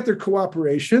world to get their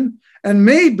cooperation, and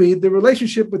maybe the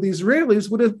relationship with the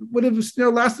Israelis would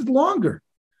have lasted longer.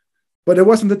 But it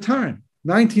wasn't the time.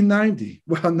 1990.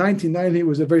 Well, 1990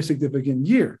 was a very significant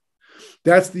year.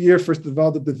 That's the year, first of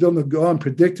all, that the Vilna Gaon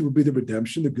predicted would be the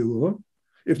redemption, the Geula,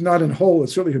 if not in whole,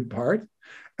 it's certainly in part.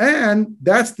 And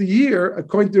that's the year,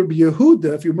 according to Rabbi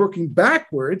Yehuda, if you're working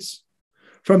backwards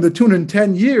from the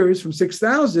 210 years, from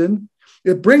 6,000,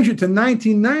 it brings you to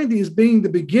 1990 as being the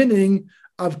beginning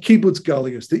of Kibbutz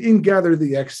Galius, the ingather of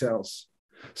the exiles.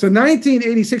 So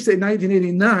 1986 to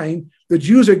 1989, the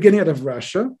Jews are getting out of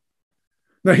Russia.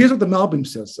 Now, here's what the Malbim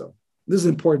says, though. This is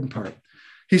an important part.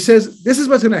 He says, this is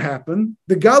what's going to happen.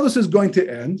 The Galus is going to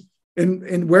end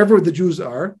in wherever the Jews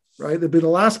are, right? They'll be the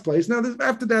last place. Now,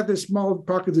 after that, there's small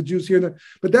pockets of Jews here and there,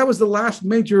 but that was the last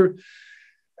major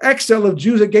exile of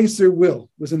Jews against their will,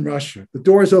 was in Russia. The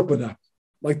doors open up,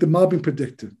 like the Malbim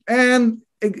predicted. And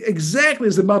exactly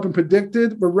as the Malbim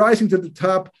predicted, we're rising to the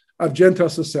top of Gentile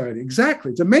society.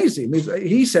 Exactly. It's amazing.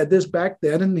 He said this back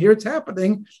then, and here it's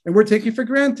happening, and we're taking it for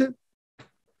granted.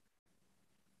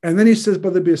 And then he says,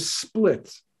 but there'll be a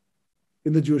split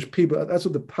in the Jewish people. That's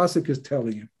what the Pasuk is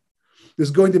telling you. There's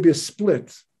going to be a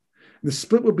split. The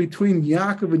split will be between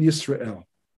Yaakov and Yisrael.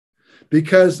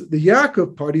 Because the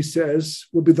Yaakov part, he says,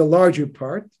 will be the larger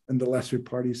part, and the lesser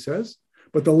part, he says,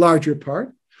 but the larger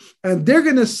part. And they're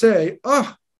going to say,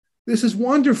 oh, this is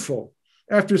wonderful.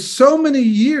 After so many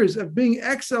years of being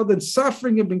exiled and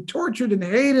suffering and being tortured and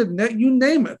hated, and you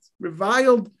name it,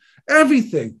 reviled,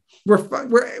 everything.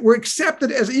 We're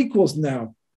accepted as equals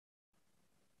now.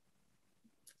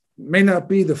 May not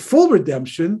be the full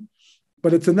redemption,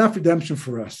 but it's enough redemption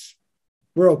for us.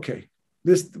 We're okay.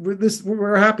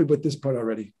 We're happy with this part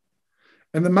already.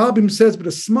 And the Malbim says, but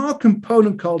a small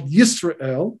component called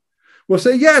Yisrael will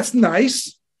say, yeah, it's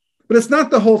nice, but it's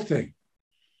not the whole thing.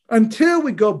 Until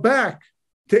we go back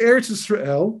to Eretz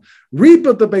Israel,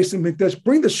 rebuild the Beis Hamikdash,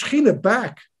 bring the Shechina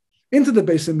back into the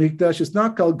Beis Hamikdash. It's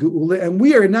not called Geula, and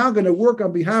we are now going to work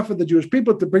on behalf of the Jewish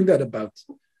people to bring that about.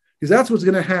 Because that's what's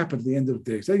going to happen at the end of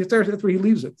the day. So that's where he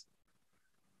leaves it.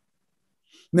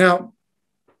 Now,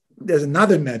 there's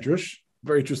another medrash,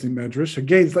 very interesting medrash.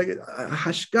 Again, it's like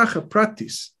hashgacha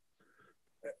pratis.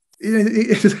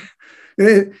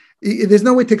 There's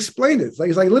no way to explain it. It's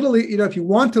like literally, if you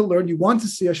want to learn, you want to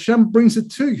see, Hashem brings it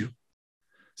to you.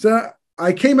 So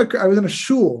I was in a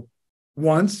shul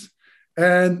once,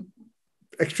 and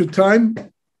extra time,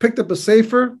 picked up a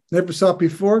sefer, never saw it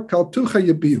before, called Tucha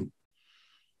Yabiu.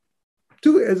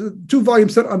 Two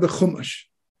volumes set on the Chumash.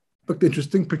 Looked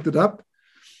interesting, picked it up.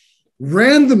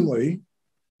 Randomly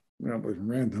turned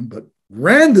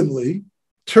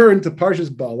to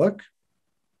Parshas Balak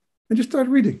and just started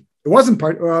reading. It wasn't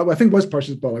I think it was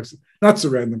Parshas Balak, not so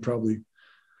random probably.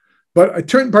 But I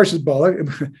turned Parshas Balak,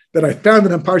 that I found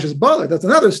it on Parshas Balak. That's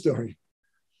another story.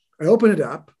 I open it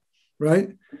up,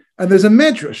 right? And there's a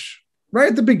medrash right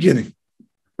at the beginning.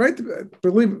 Right?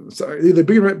 But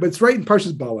it's right in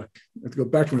Parshas Balak. I have to go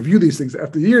back and review these things.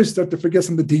 After years, start to forget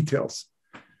some of the details.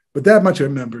 But that much I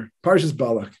remember. Parshas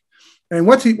Balak. And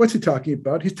what's he talking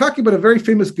about? He's talking about a very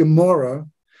famous Gemara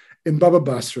in Baba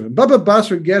Basra. And Baba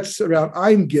Basra gets around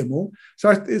Ayin Gimel.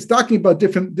 So it's talking about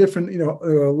different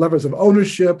levels of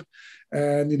ownership.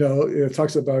 And, it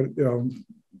talks about,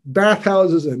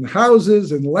 bathhouses and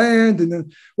houses and land, and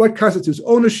then what constitutes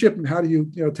ownership and how do you,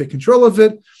 take control of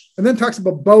it. And then talks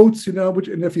about boats, and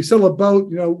if you sell a boat,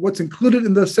 what's included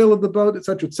in the sale of the boat, et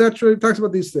cetera, et cetera. It talks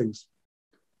about these things.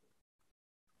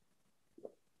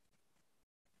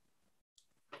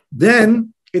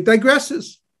 Then it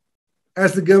digresses,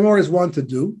 as the Gemara is wont to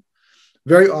do,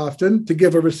 very often, to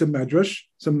give over some medrash,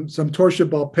 some Torsha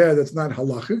Bal Peh that's not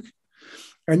halachic.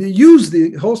 And you use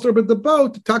the whole story about the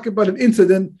boat to talk about an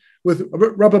incident with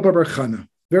Rabbi Bar Chana,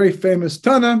 very famous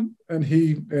Tana, and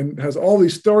he has all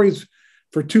these stories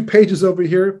for 2 pages over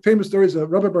here, famous stories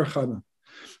of Rabbi Bar Chana.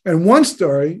 And one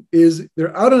story is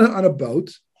they're out on a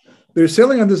boat, they're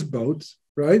sailing on this boat,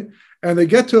 right? And they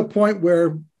get to a point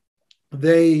where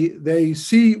they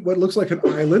see what looks like an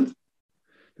island.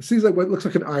 It seems like what looks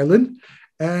like an island,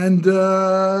 and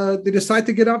they decide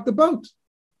to get off the boat,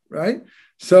 right?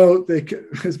 So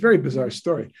it's a very bizarre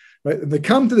story, right? And they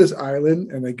come to this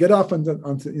island and they get off onto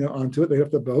it. They get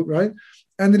off the boat, right?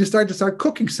 And then they start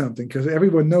cooking something, because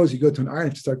everyone knows you go to an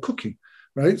island to start cooking,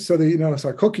 right? So they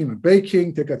start cooking and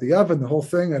baking, take out the oven, the whole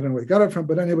thing. I don't know where they got it from,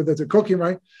 but anyway, that's a cooking,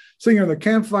 right? Sitting on the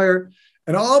campfire,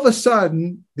 and all of a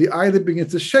sudden the island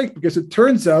begins to shake, because it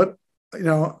turns out,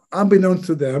 unbeknownst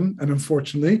to them, and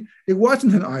unfortunately, it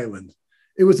wasn't an island.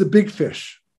 It was a big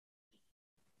fish,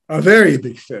 a very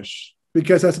big fish.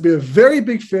 Because it has to be a very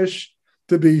big fish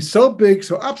to be so big,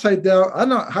 so upside down. I don't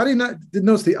know. How do you didn't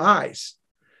notice the eyes?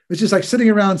 It's just like sitting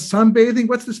around sunbathing.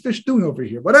 What's this fish doing over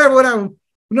here? Whatever.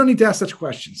 We don't need to ask such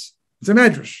questions. It's a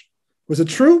medrash. Was it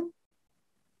true?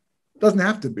 Doesn't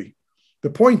have to be. The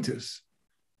point is.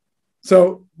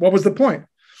 So what was the point?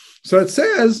 So it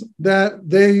says that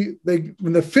they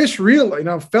when the fish really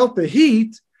felt the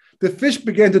heat, the fish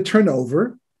began to turn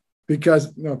over,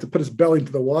 because to put its belly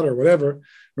into the water or whatever,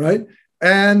 right?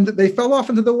 And they fell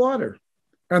off into the water.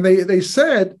 And they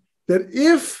said that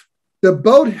if the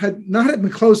boat had not been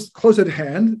close at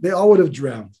hand, they all would have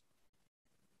drowned.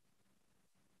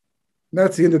 And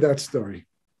that's the end of that story.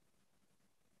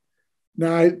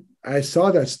 Now, I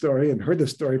saw that story and heard the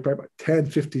story probably about 10,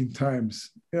 15 times.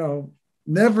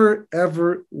 Never,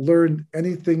 ever learned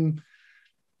anything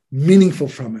meaningful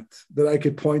from it that I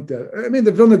could point at. I mean,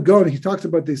 the Vilna Gaon, he talks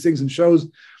about these things and shows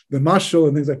the mashal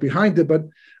and things like behind it, but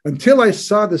until I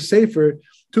saw the sefer,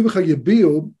 Tucha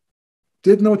Yabiu,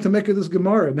 didn't know what to make of this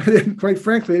Gemara. And quite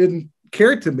frankly, I didn't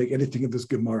care to make anything of this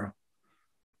Gemara.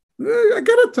 I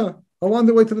got it along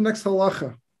the way to the next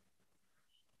halacha.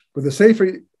 But the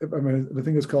sefer, the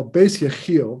thing is called Beis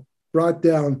Yechiel, brought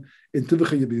down in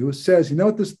Tucha Yabiu, says, you know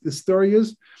what this story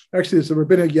is? Actually, it's a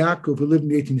Rabbeinu Yaakov who lived in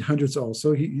the 1800s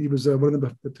also. He was one of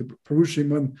the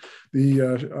Perushim on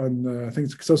I think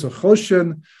it's Ksos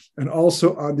HaChoshen, and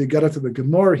also on the Gemara to the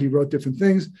Gemara. He wrote different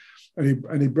things, and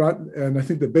I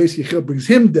think the Beis Yechiel brings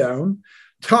him down,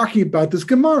 talking about this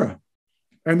Gemara.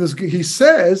 And he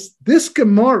says, this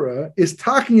Gemara is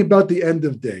talking about the end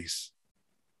of days.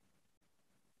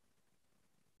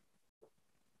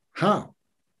 How?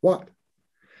 What?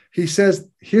 He says,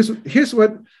 here's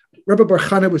what Rabbi Bar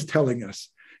Chana was telling us.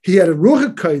 He had a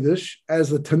Ruach HaKodesh, as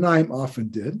the Tanaim often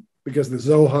did, because the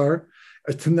Zohar,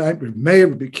 a Tanaim, Meir,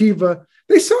 Rabbi Kiva,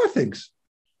 they saw things.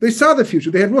 They saw the future.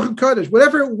 They had Ruach HaKodesh.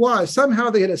 Whatever it was, somehow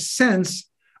they had a sense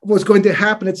was going to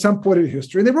happen at some point in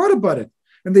history, and they wrote about it.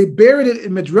 And they buried it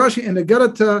in Midrash and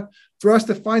Agadata for us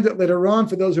to find it later on,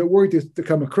 for those who are worried to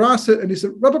come across it. And he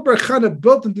said, Rabbi Bar Chana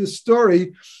built into this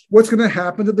story what's going to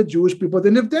happen to the Jewish people at the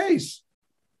end of days.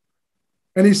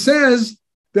 And he says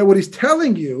that what he's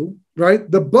telling you, right,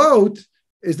 the boat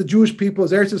is the Jewish people,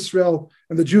 is Eretz Yisrael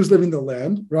and the Jews living in the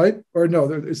land, right? Or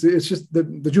no, it's just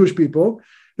the Jewish people.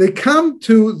 They come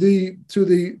to the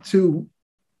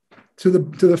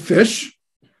fish,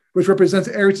 which represents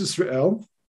Eretz Yisrael.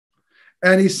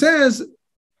 And he says,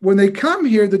 when they come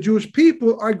here, the Jewish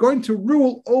people are going to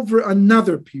rule over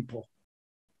another people,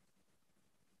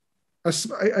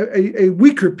 a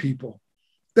weaker people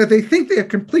that they think they have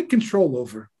complete control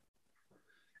over.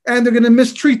 And they're going to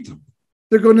mistreat them.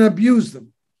 They're going to abuse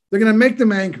them. They're going to make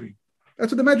them angry.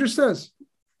 That's what the Medrash says.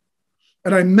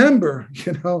 And I remember,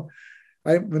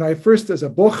 when I first, as a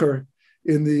bocher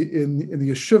in the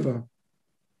yeshiva,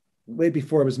 way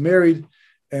before I was married,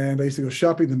 and I used to go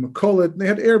shopping in the Makolet. They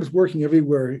had Arabs working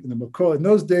everywhere in the Makolet. In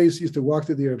those days, you used to walk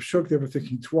to the Arab shuk, never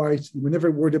thinking twice. You were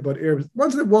never worried about Arabs.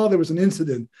 Once in a while, there was an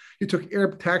incident. You took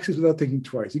Arab taxis without thinking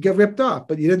twice. You got ripped off,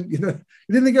 but it didn't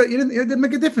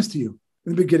make a difference to you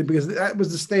in the beginning, because that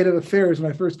was the state of affairs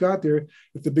when I first got there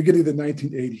at the beginning of the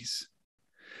 1980s.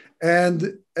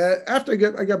 And after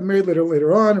I got married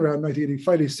later on, around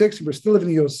 1985, 86, we were still living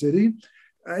in New York City.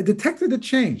 I detected a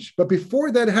change. But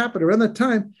before that happened, around that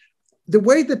time, the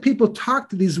way that people talked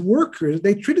to these workers,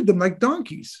 they treated them like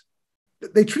donkeys.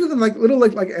 They treated them like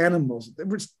animals. They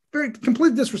were very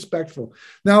completely disrespectful.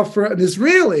 Now, for an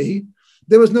Israeli,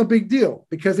 there was no big deal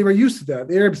because they were used to that.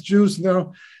 The Arabs, Jews,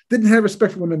 didn't have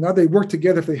respect for one another. They worked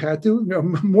together if they had to,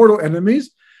 mortal enemies.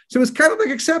 So it was kind of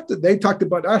like accepted. They talked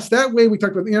about us that way. We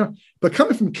talked about, but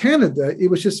coming from Canada, it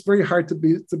was just very hard to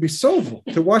be civil,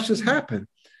 to watch this happen.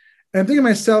 And I'm thinking to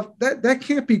myself, that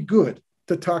can't be good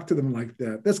to talk to them like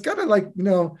that. That's got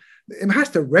to it has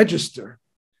to register.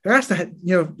 It has to,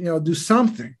 do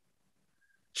something.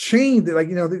 Change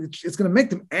it, it's going to make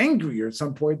them angrier at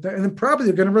some point, and then probably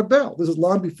they're going to rebel. This is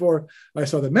long before I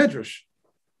saw the Medrash.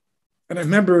 And I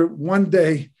remember one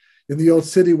day in the old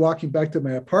city walking back to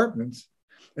my apartment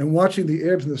and watching the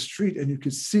Arabs in the street, and you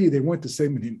could see they weren't the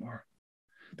same anymore.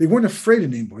 They weren't afraid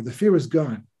anymore. The fear was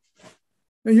gone.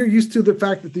 And you're used to the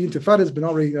fact that the Intifada has been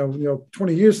already,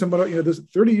 20 years,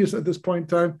 30 years at this point in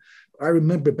time. I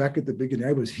remember back at the beginning,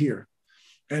 I was here.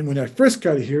 And when I first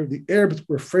got here, the Arabs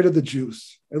were afraid of the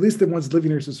Jews, at least the ones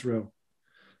living in Israel.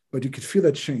 But you could feel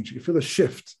that change. You could feel a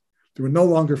shift. They were no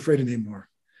longer afraid anymore.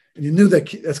 And you knew that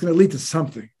that's going to lead to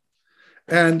something.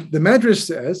 And the Medrash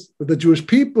says that the Jewish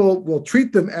people will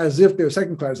treat them as if they're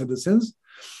second-class citizens.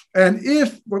 And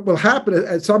if what will happen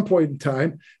at some point in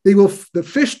time, the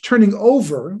fish turning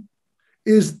over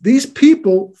is these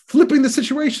people flipping the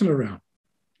situation around.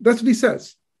 That's what he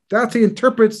says. That's how he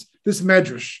interprets this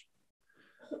Medrash.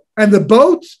 And the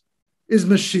boat is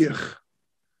Mashiach.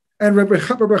 And Rabbi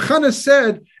Chana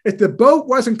said, if the boat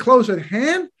wasn't close at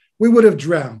hand, we would have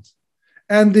drowned.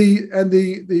 And the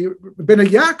Bnei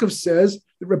Yaakov says,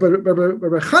 Rabbi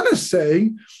Chana is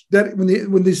saying that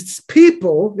when these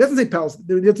people, he doesn't say Palestine,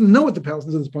 he doesn't know what the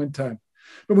Palestinians at this point in time,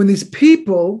 but when these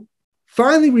people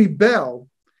finally rebel,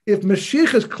 if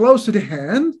Mashiach is closer to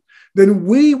hand, then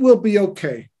we will be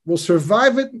okay. We'll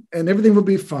survive it and everything will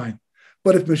be fine.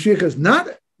 But if Mashiach is not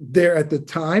there at the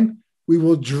time, we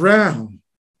will drown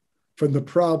from the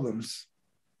problems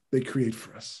they create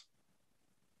for us.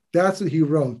 That's what he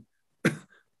wrote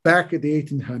back at the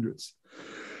 1800s.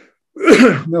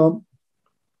 Now,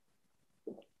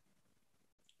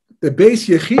 the Beis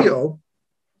Yechiel,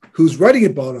 who's writing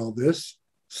about all this,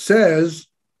 says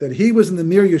that he was in the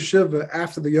Mir Yeshiva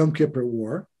after the Yom Kippur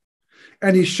War,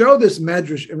 and he showed this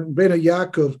Medrash in Bnei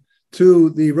Yaakov to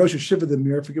the Rosh Yeshiva, the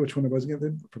Mir, I forget which one it was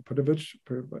again, Podovich,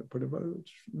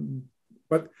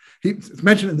 but it's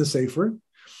mentioned in the Sefer.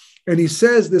 And he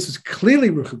says this is clearly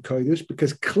Ruach HaKodesh,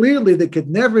 because clearly they could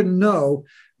never know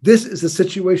this is the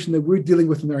situation that we're dealing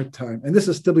with in our time. And this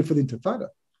is still before the Intifada.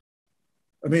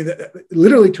 I mean, it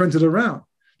literally turns it around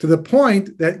to the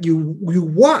point that you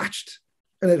watched,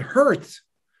 and it hurts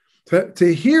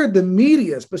to hear the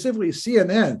media, specifically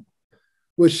CNN,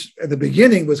 which at the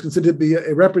beginning was considered to be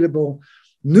a reputable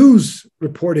news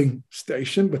reporting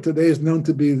station, but today is known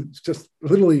to be just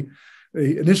literally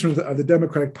an instrument of the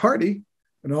Democratic Party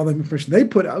and all the information they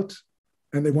put out,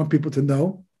 and they want people to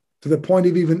know, to the point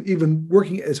of even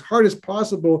working as hard as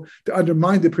possible to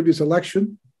undermine the previous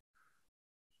election.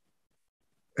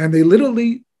 And they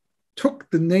literally took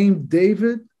the name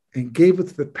David and gave it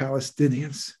to the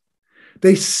Palestinians.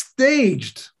 They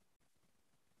staged,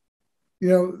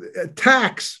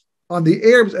 attacks on the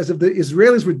Arabs as if the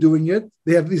Israelis were doing it.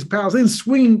 They have these Palestinians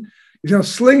swinging,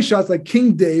 slingshots like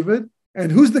King David.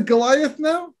 And who's the Goliath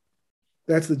now?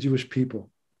 That's the Jewish people.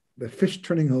 The fish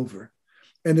turning over.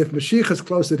 And if Mashiach is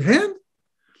close at hand,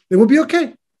 then we'll be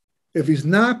okay. If he's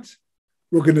not,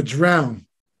 we're going to drown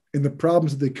in the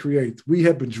problems that they create. We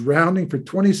have been drowning for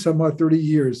 20 some odd 30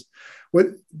 years. What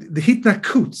the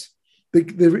hitnakut,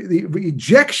 the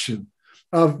ejection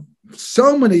of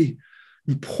so many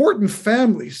important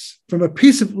families from a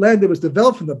piece of land that was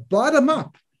developed from the bottom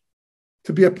up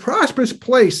to be a prosperous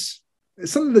place,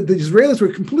 something that the Israelis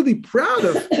were completely proud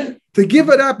of, to give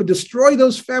it up and destroy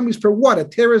those families for what? A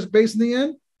terrorist base in the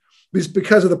end?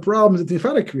 Because of the problems that the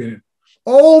Intifada created.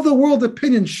 All the world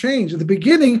opinion changed. At the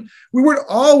beginning, we weren't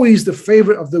always the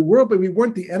favorite of the world, but we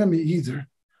weren't the enemy either.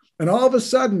 And all of a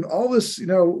sudden, all this,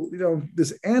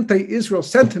 this anti-Israel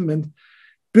sentiment,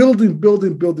 building.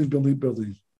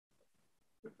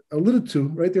 Alluded to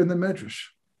right there in the Medrash.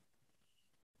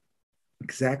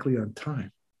 Exactly on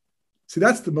time. See,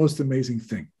 that's the most amazing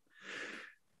thing.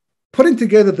 Putting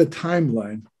together the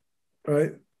timeline,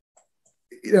 right?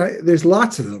 There's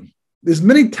lots of them. There's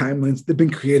many timelines that have been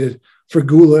created for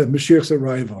Gula and Mashiach's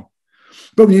arrival.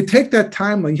 But when you take that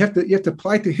timeline, you have to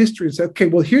apply it to history and say, okay,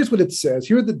 well, here's what it says.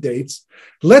 Here are the dates.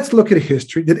 Let's look at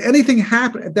history. Did anything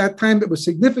happen at that time that was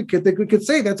significant that we could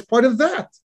say that's part of that?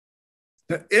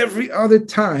 Now, every other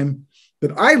time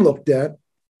that I looked at,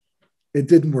 it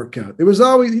didn't work out. It was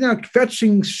always,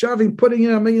 fetching, shoving, putting,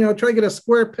 trying to get a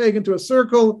square peg into a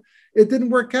circle. It didn't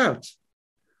work out.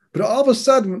 But all of a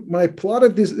sudden, when I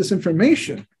plotted this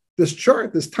information, this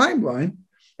chart, this timeline,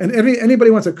 and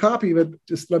anybody wants a copy of it,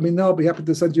 just let me know. I'll be happy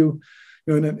to send you,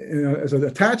 as an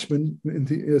attachment,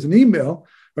 as an email,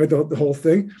 right, the whole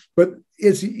thing. But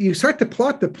you start to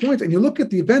plot the points, and you look at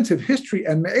the events of history,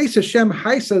 and Me'ez Hashem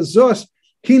Haisa Zos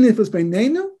Hinifus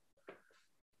Beinenu,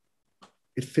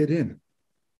 it fit in.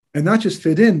 And not just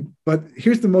fit in, but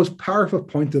here's the most powerful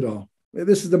point at all.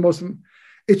 This is the most,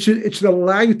 it should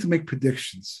allow you to make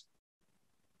predictions.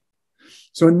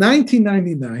 So in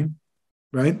 1999,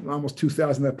 right, almost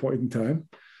 2000 at that point in time,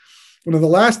 one of the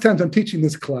last times I'm teaching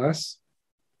this class,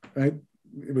 right,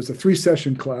 it was a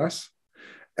 3-session class,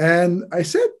 and I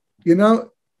said,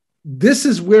 this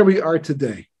is where we are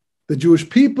today. The Jewish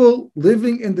people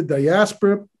living in the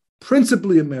diaspora,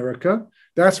 principally America.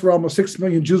 That's where almost 6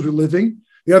 million Jews were living.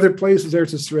 The other places,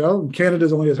 Eretz Israel, and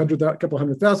Canada's only a couple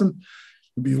 100,000,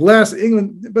 would be less,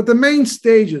 England. But the main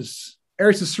stages,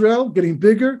 Eretz Israel getting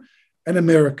bigger, and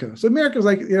America. So America is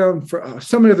like, for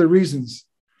so many other reasons,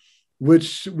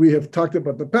 which we have talked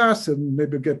about in the past, and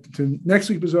maybe we'll get to next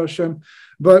week, B'ezras Hashem.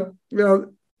 But,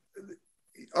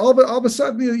 all of a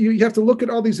sudden, you have to look at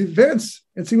all these events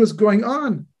and see what's going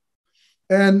on.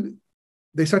 And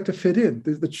they start to fit in.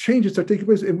 The changes start taking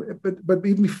place. But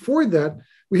even before that,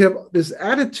 we have this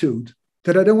attitude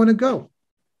that I don't want to go.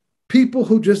 People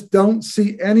who just don't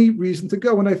see any reason to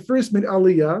go. When I first made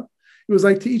Aliyah, it was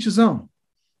like to each his own.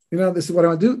 This is what I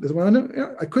want to do. This is what I want to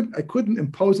do. I couldn't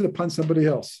impose it upon somebody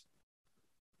else.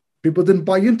 People didn't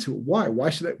buy into it. Why? Why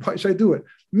should I do it?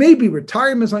 Maybe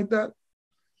retirement's like that.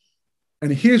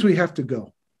 And here's where we have to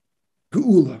go.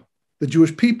 Geula. The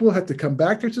Jewish people have to come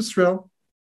back to Israel.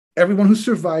 Everyone who's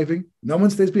surviving, no one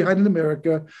stays behind in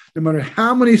America. No matter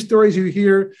how many stories you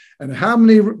hear and how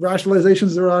many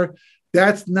rationalizations there are,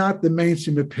 that's not the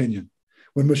mainstream opinion.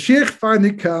 When Mashiach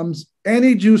finally comes,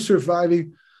 any Jew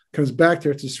surviving comes back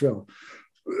to Israel.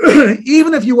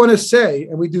 Even if you want to say,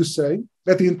 and we do say,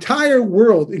 that the entire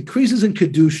world increases in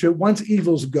Kedusha once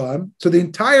evil's gone, so the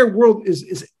entire world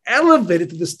is elevated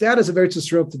to the status of Eretz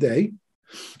Israel today,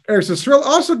 Eretz Israel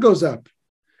also goes up.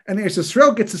 And Eretz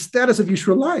Israel gets the status of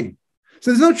Yisraelayim.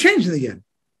 So there's no change in the end.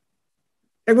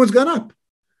 Everyone's gone up.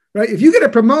 Right? If you get a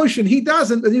promotion, he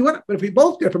doesn't, and you went up. But if we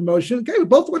both get a promotion, okay, we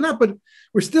both went up, but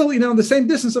we're still, in the same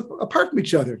distance apart from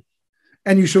each other.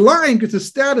 And Yisraelayim gets the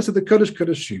status of the Kodesh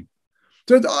Kodeshim.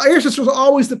 So Eretz Israel is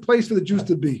always the place for the Jews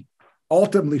to be,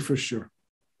 ultimately for sure.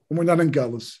 And we're not in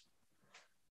Galus.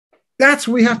 That's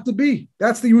where we have to be.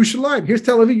 That's the Yerushalayim. Here's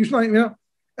Tel Aviv, Yerushalayim,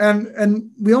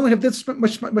 and we only have this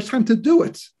much time to do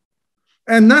it.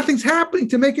 And nothing's happening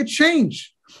to make it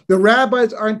change. The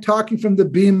rabbis aren't talking from the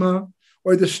bima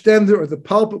or the stender or the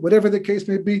pulpit, whatever the case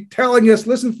may be, telling us,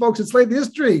 listen, folks, it's late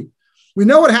history. We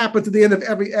know what happened to the end of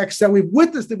every exile. We've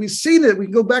witnessed it. We've seen it. We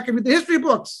can go back and read the history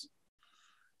books.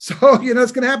 So,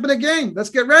 it's going to happen again. Let's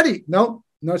get ready. No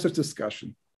such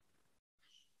discussion.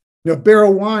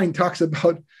 Beryl Wine talks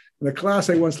about, in a class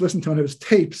I once listened to on his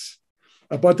tapes,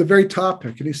 about the very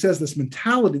topic. And he says this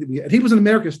mentality that we had. He was in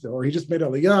America still, or he just made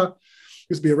Aliyah.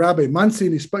 He used to be a rabbi in Monsey,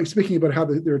 and he's speaking about how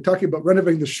they were talking about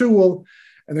renovating the shul.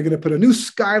 and they're going to put a new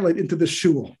skylight into the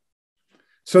shul.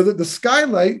 So that the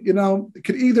skylight,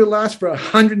 could either last for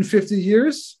 150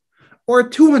 years or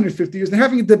 250 years. They're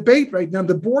having a debate right now in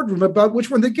the boardroom about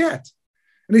which one to get.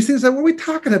 And he says, what are we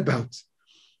talking about?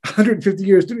 150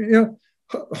 years.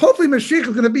 Hopefully Mashiach is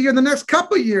going to be here in the next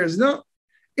couple of years.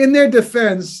 In their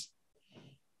defense,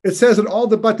 it says that all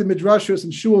the Bati Midrashos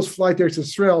and shuls fly to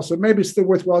Israel, so maybe it's still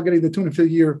worthwhile getting the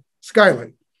 250-year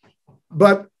skylight.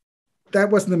 But that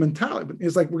wasn't the mentality.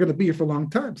 It's like, we're going to be here for a long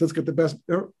time, so let's get the best.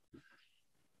 There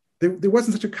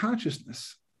wasn't such a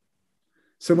consciousness.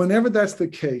 So whenever that's the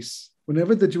case,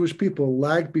 whenever the Jewish people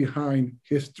lag behind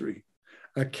history,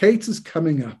 a case is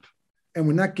coming up, and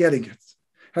we're not getting it.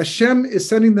 Hashem is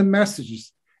sending the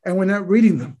messages, and we're not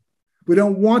reading them. We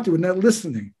don't want to. We're not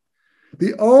listening.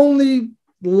 The only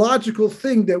logical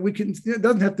thing that we can, it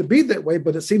doesn't have to be that way,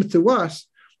 but it seems to us,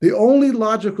 the only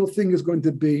logical thing is going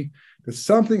to be that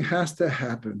something has to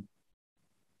happen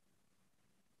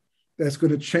that's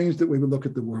going to change the way we look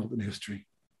at the world and history.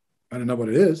 I don't know what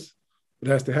it is. It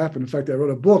has to happen. In fact, I wrote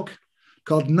a book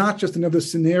called Not Just Another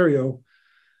Scenario.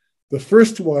 The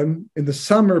first one in the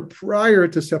summer prior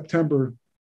to September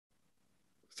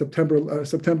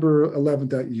 11th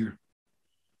that year,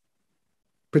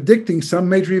 predicting some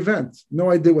major event. No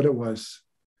idea what it was.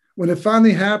 When it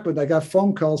finally happened, I got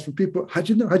phone calls from people. How'd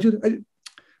you know? How'd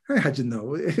you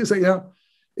know? It's like,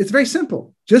 it's very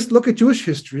simple. Just look at Jewish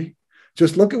history.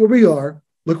 Just look at where we are.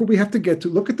 Look what we have to get to.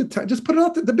 Look at the time. Just put it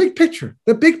all, the big picture.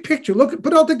 The big picture. Put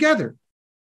it all together.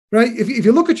 Right? If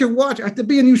you look at your watch, I have to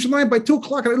be in Yerushalayim by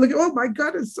 2:00. And I look, oh my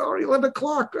God, it's already 11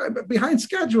 o'clock. I'm behind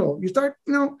schedule. You start,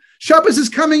 Shabbos is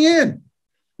coming in.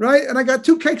 Right? And I got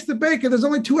 2 cakes to bake, and there's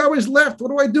only 2 hours left.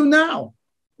 What do I do now?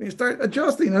 And you start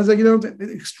adjusting. I was like,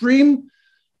 extreme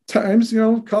times,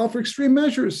 call for extreme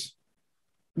measures.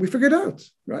 We figured out,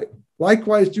 right?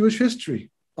 Likewise, Jewish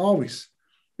history, always.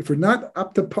 If we're not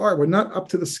up to par, we're not up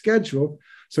to the schedule,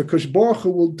 so Kosh Baruch Hu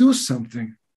will do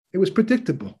something. It was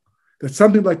predictable that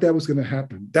something like that was going to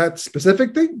happen. That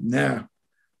specific thing? Nah,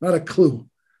 not a clue.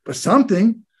 But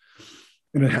something,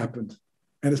 and it happened.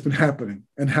 And it's been happening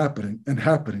and happening and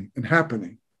happening and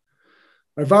happening.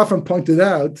 I've often pointed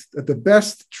out that the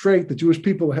best trait that Jewish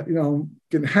people,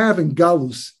 can have in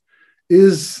Galus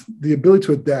is the ability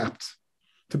to adapt,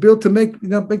 to be able to make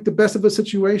the best of a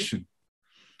situation.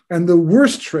 And the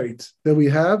worst trait that we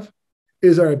have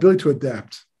is our ability to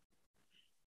adapt,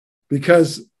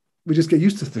 because we just get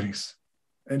used to things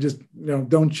and just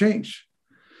don't change.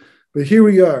 But here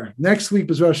we are. Next week,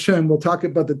 B'ezras Hashem, we'll talk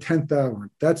about the 10th hour.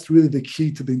 That's really the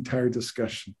key to the entire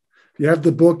discussion. If you have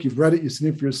the book, you've read it, you've seen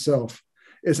it for yourself.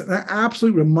 It's an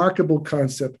absolutely remarkable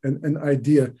concept and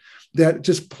idea that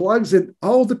just plugs in.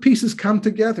 All the pieces come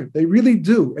together. They really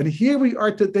do. And here we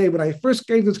are today. When I first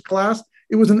gave this class,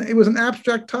 it was an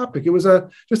abstract topic. It was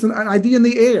just an idea in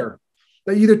the air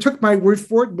that you either took my word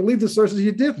for it and believed the sources, or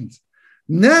you didn't.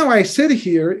 Now I sit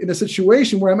here in a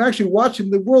situation where I'm actually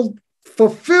watching the world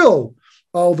fulfill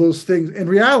all those things in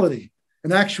reality,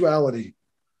 in actuality.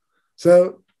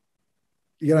 So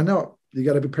you got to know it. You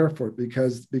got to prepare for it,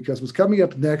 because what's coming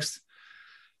up next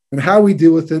and how we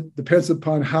deal with it depends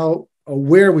upon how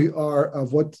aware we are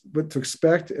of what to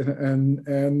expect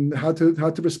and how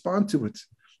to respond to it.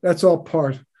 That's all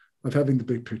part of having the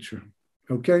big picture.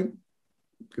 Okay?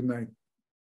 Good night.